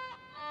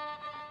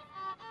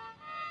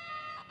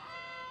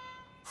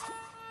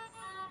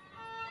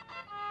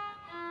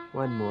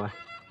 One more.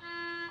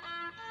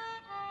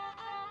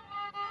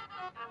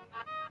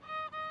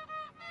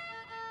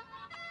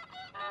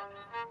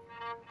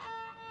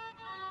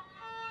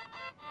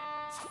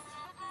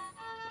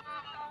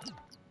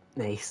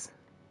 Nice.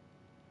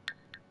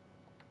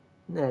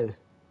 Now,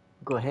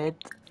 go ahead,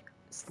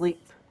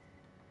 sleep.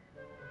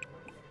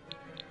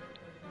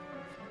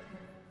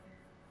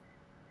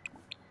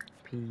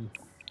 Pee.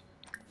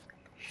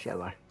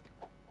 Shower.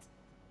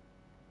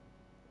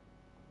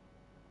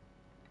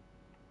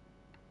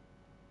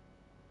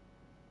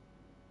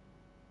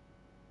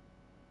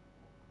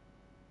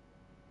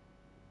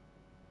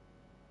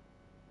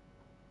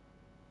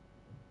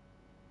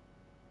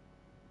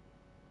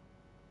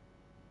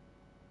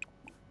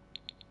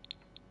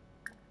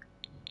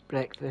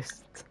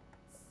 Breakfast.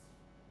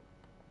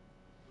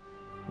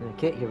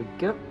 Okay, here we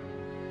go.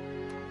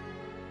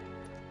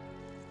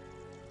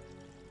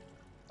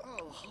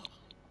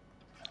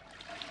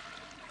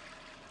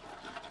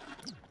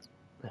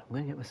 I'm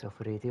going to get myself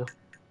a radio.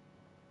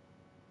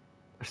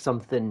 Or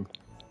something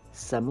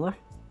similar.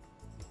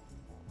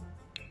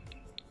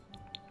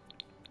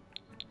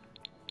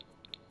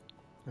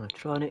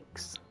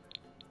 Electronics.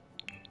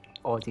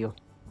 Audio.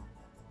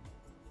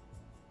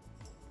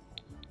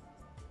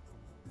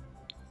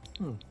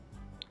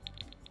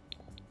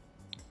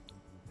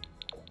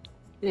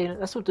 Yeah,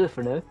 this will do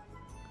for now.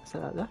 Is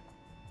that there?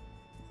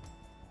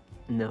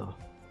 No.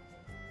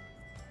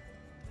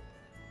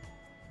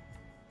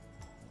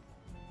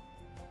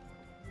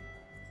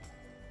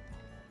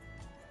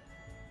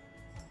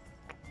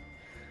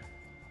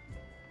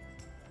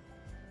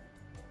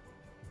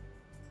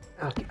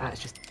 Okay,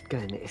 that's just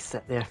gonna need to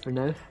sit there for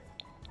now.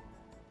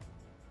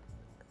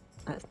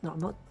 That's not. I'm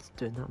not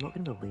doing that. I'm not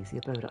gonna be lazy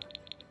about it.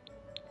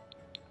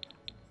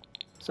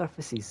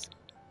 Surfaces.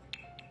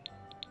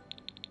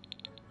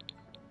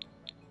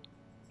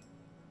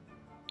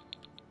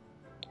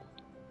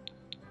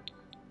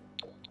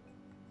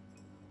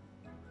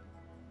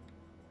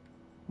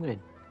 I'm gonna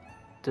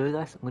do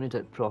this. I'm gonna do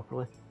it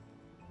properly.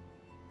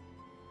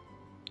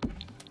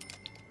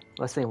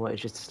 Last thing I want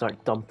is just to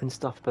start dumping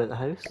stuff about the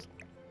house.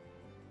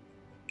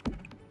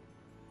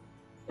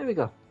 There we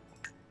go.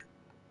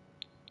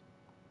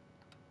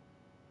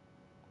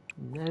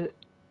 Now,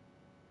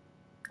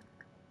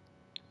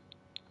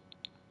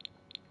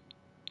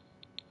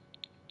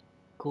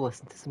 go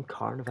listen to some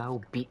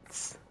Carnival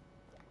beats.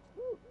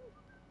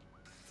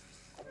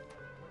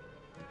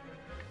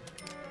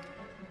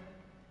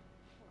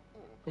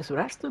 Yeah, so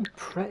we're actually doing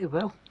pretty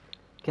well.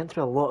 Getting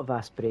through a lot of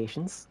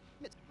aspirations.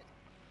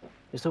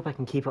 Just hope I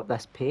can keep up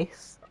this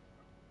pace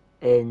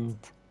and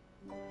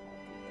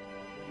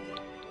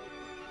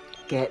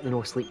get the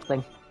no sleep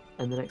thing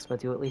in the next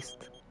video at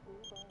least.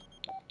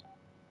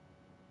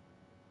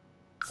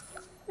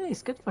 Yeah,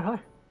 it's good for her.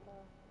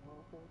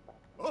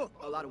 Oh,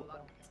 a lot of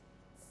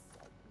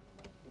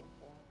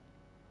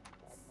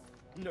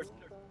nurse.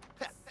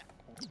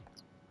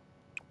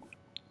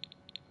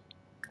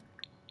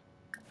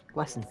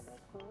 Listen.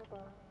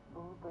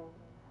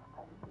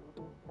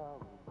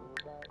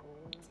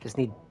 Just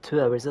need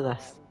 2 hours of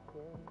this.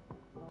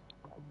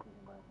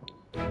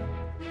 There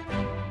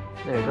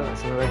we go,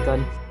 that's another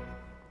done.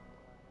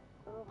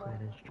 Play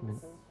an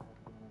instrument.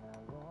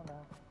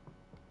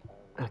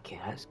 Okay,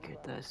 that's good,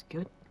 that's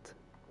good.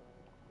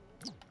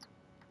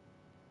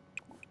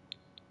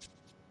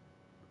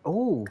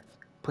 Oh!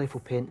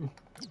 Playful painting.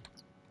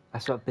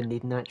 That's what I've been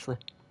needing actually.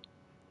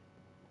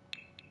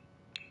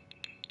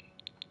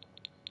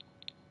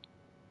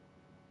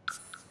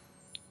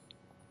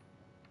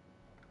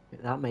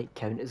 That might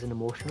count as an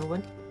emotional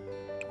one.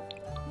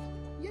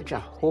 Which I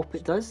hope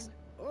it does.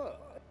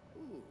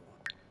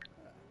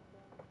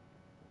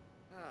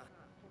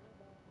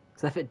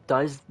 Because if it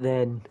does,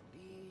 then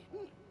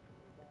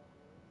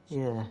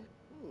yeah,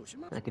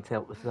 I could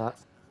help with that.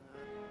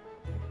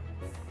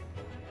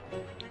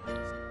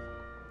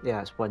 Yeah,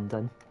 that's one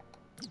done.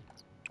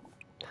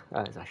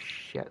 That is a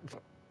shit.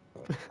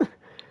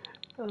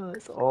 Oh,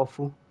 it's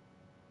awful.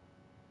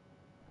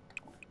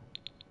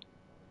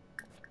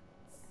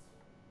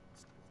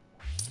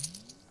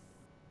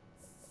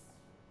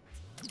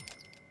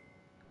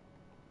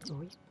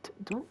 Oh,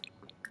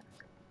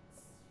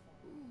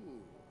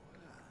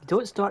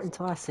 don't start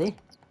until I say.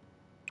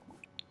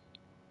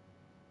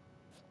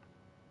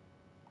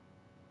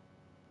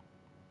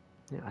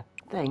 Yeah, I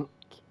think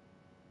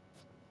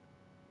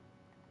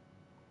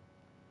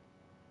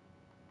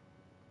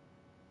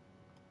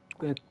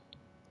I'm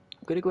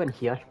gonna go in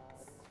here.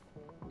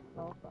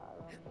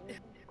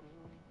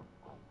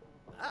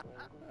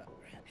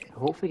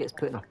 Hopefully it gets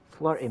put in a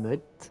flirty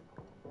mood.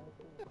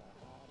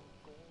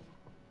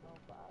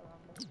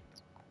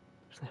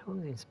 So how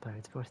was I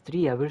inspired for?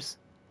 3 hours.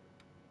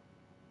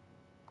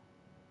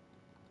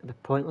 It'd be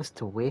pointless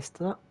to waste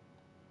that.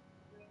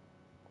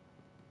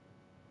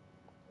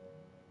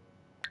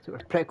 So we're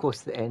pretty close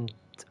to the end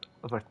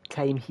of our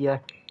time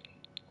here.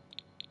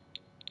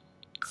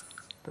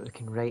 But we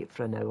can write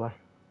for an hour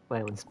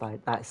while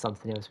inspired. That's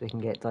something else we can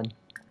get done.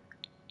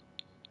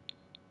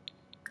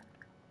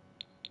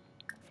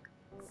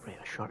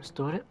 Write a short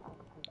story.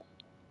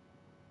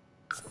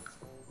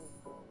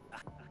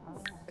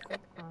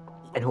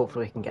 And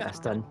hopefully we can get this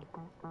done.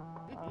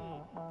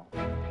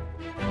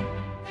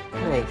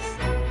 Nice.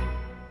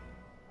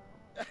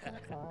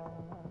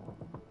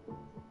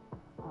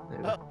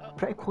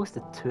 pretty close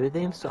to 2 of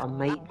them, so I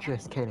might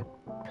just kind of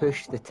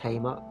push the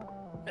time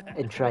up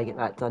and try to get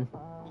that done.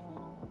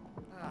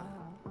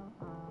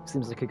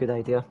 Seems like a good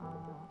idea.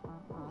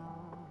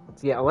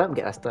 So yeah, I'll let him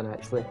get this done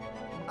actually.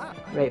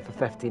 Write for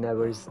 15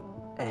 hours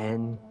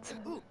and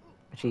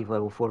achieve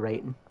level 4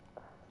 writing.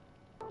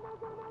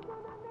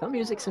 That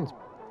music sounds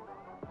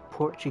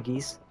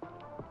Portuguese.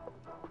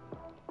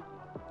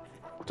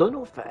 Don't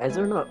know if it is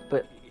or not,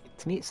 but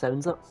to me it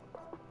sounds it.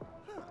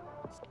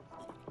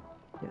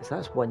 Yeah, so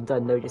that's 1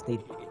 done. Now we just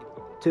need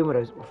 2 more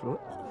hours.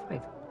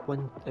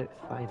 1 out of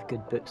 5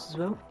 good books as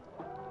well.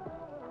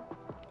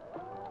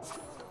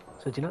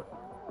 So do you know,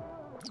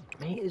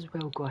 might as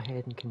well go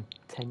ahead and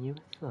continue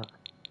with that.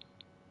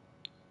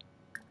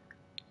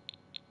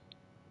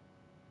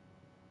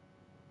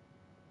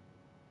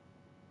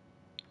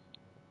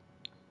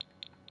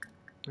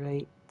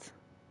 Right.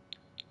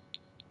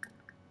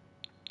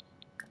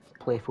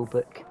 Playful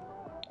book.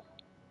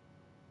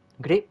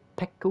 Great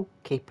pickle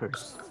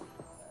capers.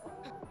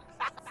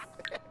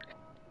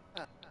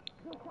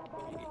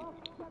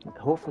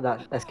 Hopefully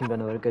this can be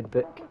another good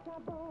book.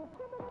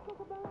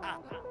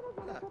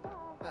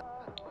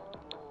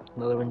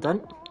 Another one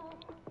done.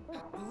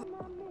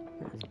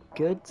 That is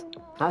good.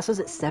 That says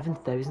it's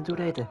 7,000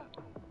 already.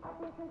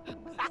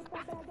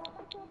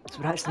 So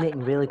we're actually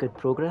making really good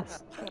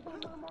progress.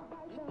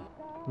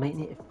 Might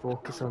need to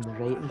focus on the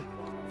writing.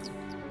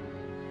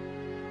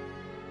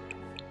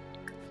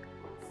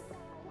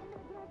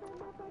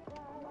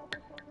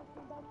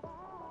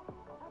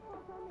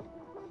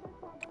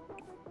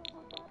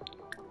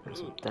 There's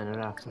some dinner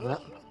after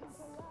that.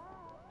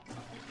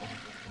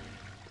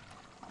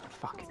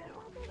 Fucking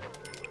hell.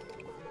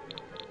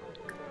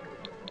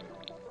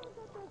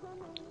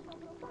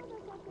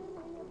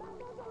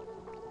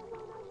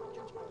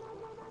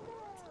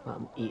 Let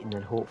him eat and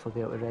then hopefully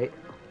be able to write.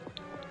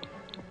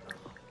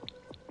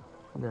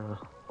 No.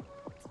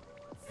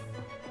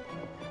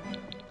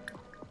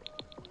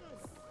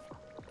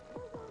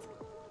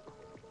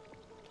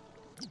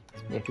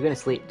 Yeah, if you're going to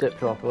sleep, do it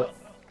properly.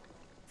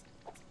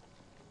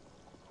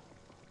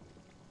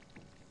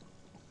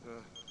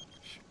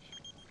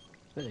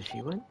 Where does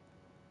she went?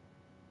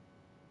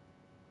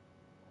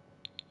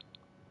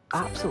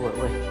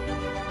 Absolutely.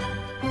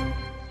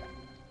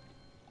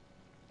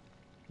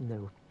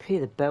 Now pay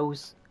the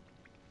bills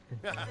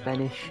and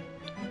finish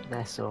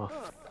this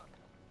off.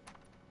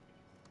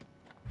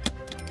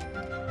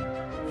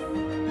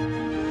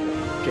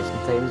 Just in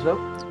time as well.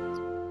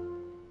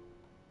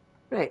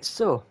 Right,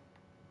 so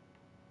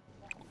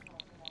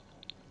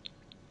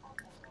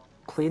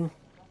clean,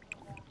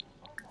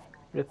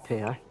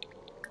 repair,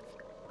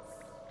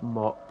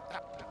 mop.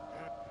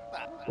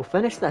 We'll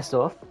finish this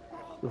off.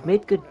 We've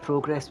made good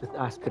progress with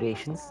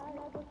aspirations.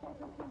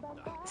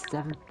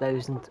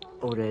 7,000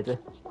 already.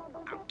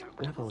 I'm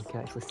gonna have a look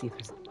actually, see if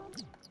there's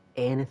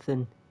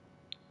anything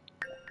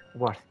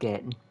worth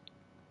getting.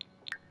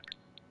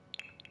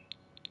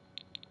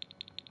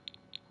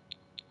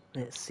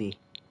 Let's see.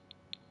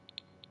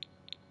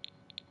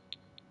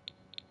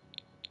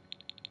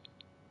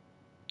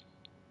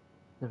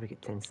 Never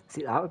get 10.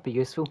 See, that would be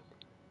useful.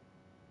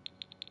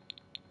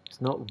 It's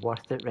not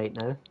worth it right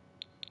now.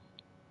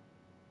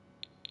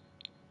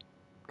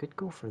 Could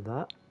go for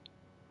that.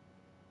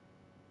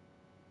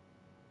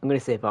 I'm going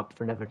to save up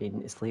for never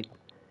needing to sleep.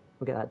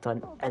 We'll get that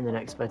done in the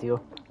next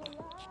video.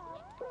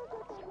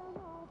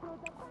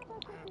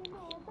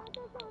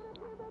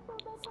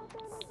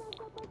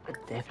 It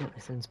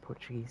definitely sounds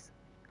Portuguese.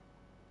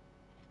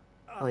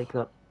 I like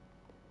that.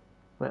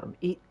 Let them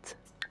eat.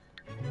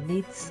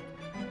 Needs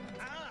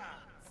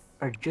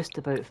are just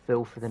about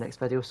full for the next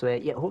video. So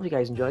yeah, hope you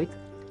guys enjoyed.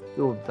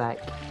 We'll be back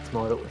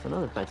tomorrow with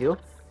another video.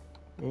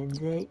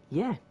 And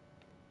yeah,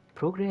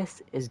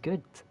 progress is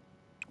good.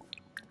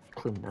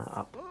 Clean that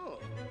up.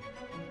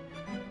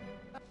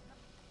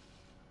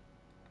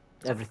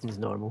 Everything's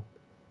normal.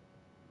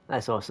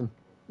 That's awesome.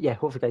 Yeah,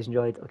 hope you guys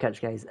enjoyed. I'll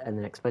catch you guys in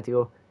the next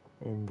video.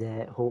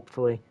 And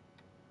hopefully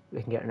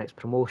we can get our next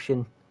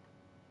promotion.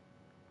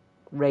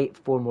 Write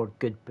 4 more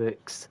good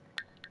books.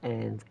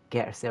 And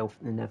get ourselves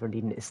the never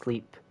needing to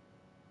sleep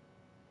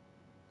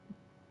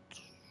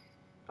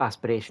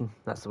aspiration.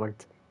 That's the word.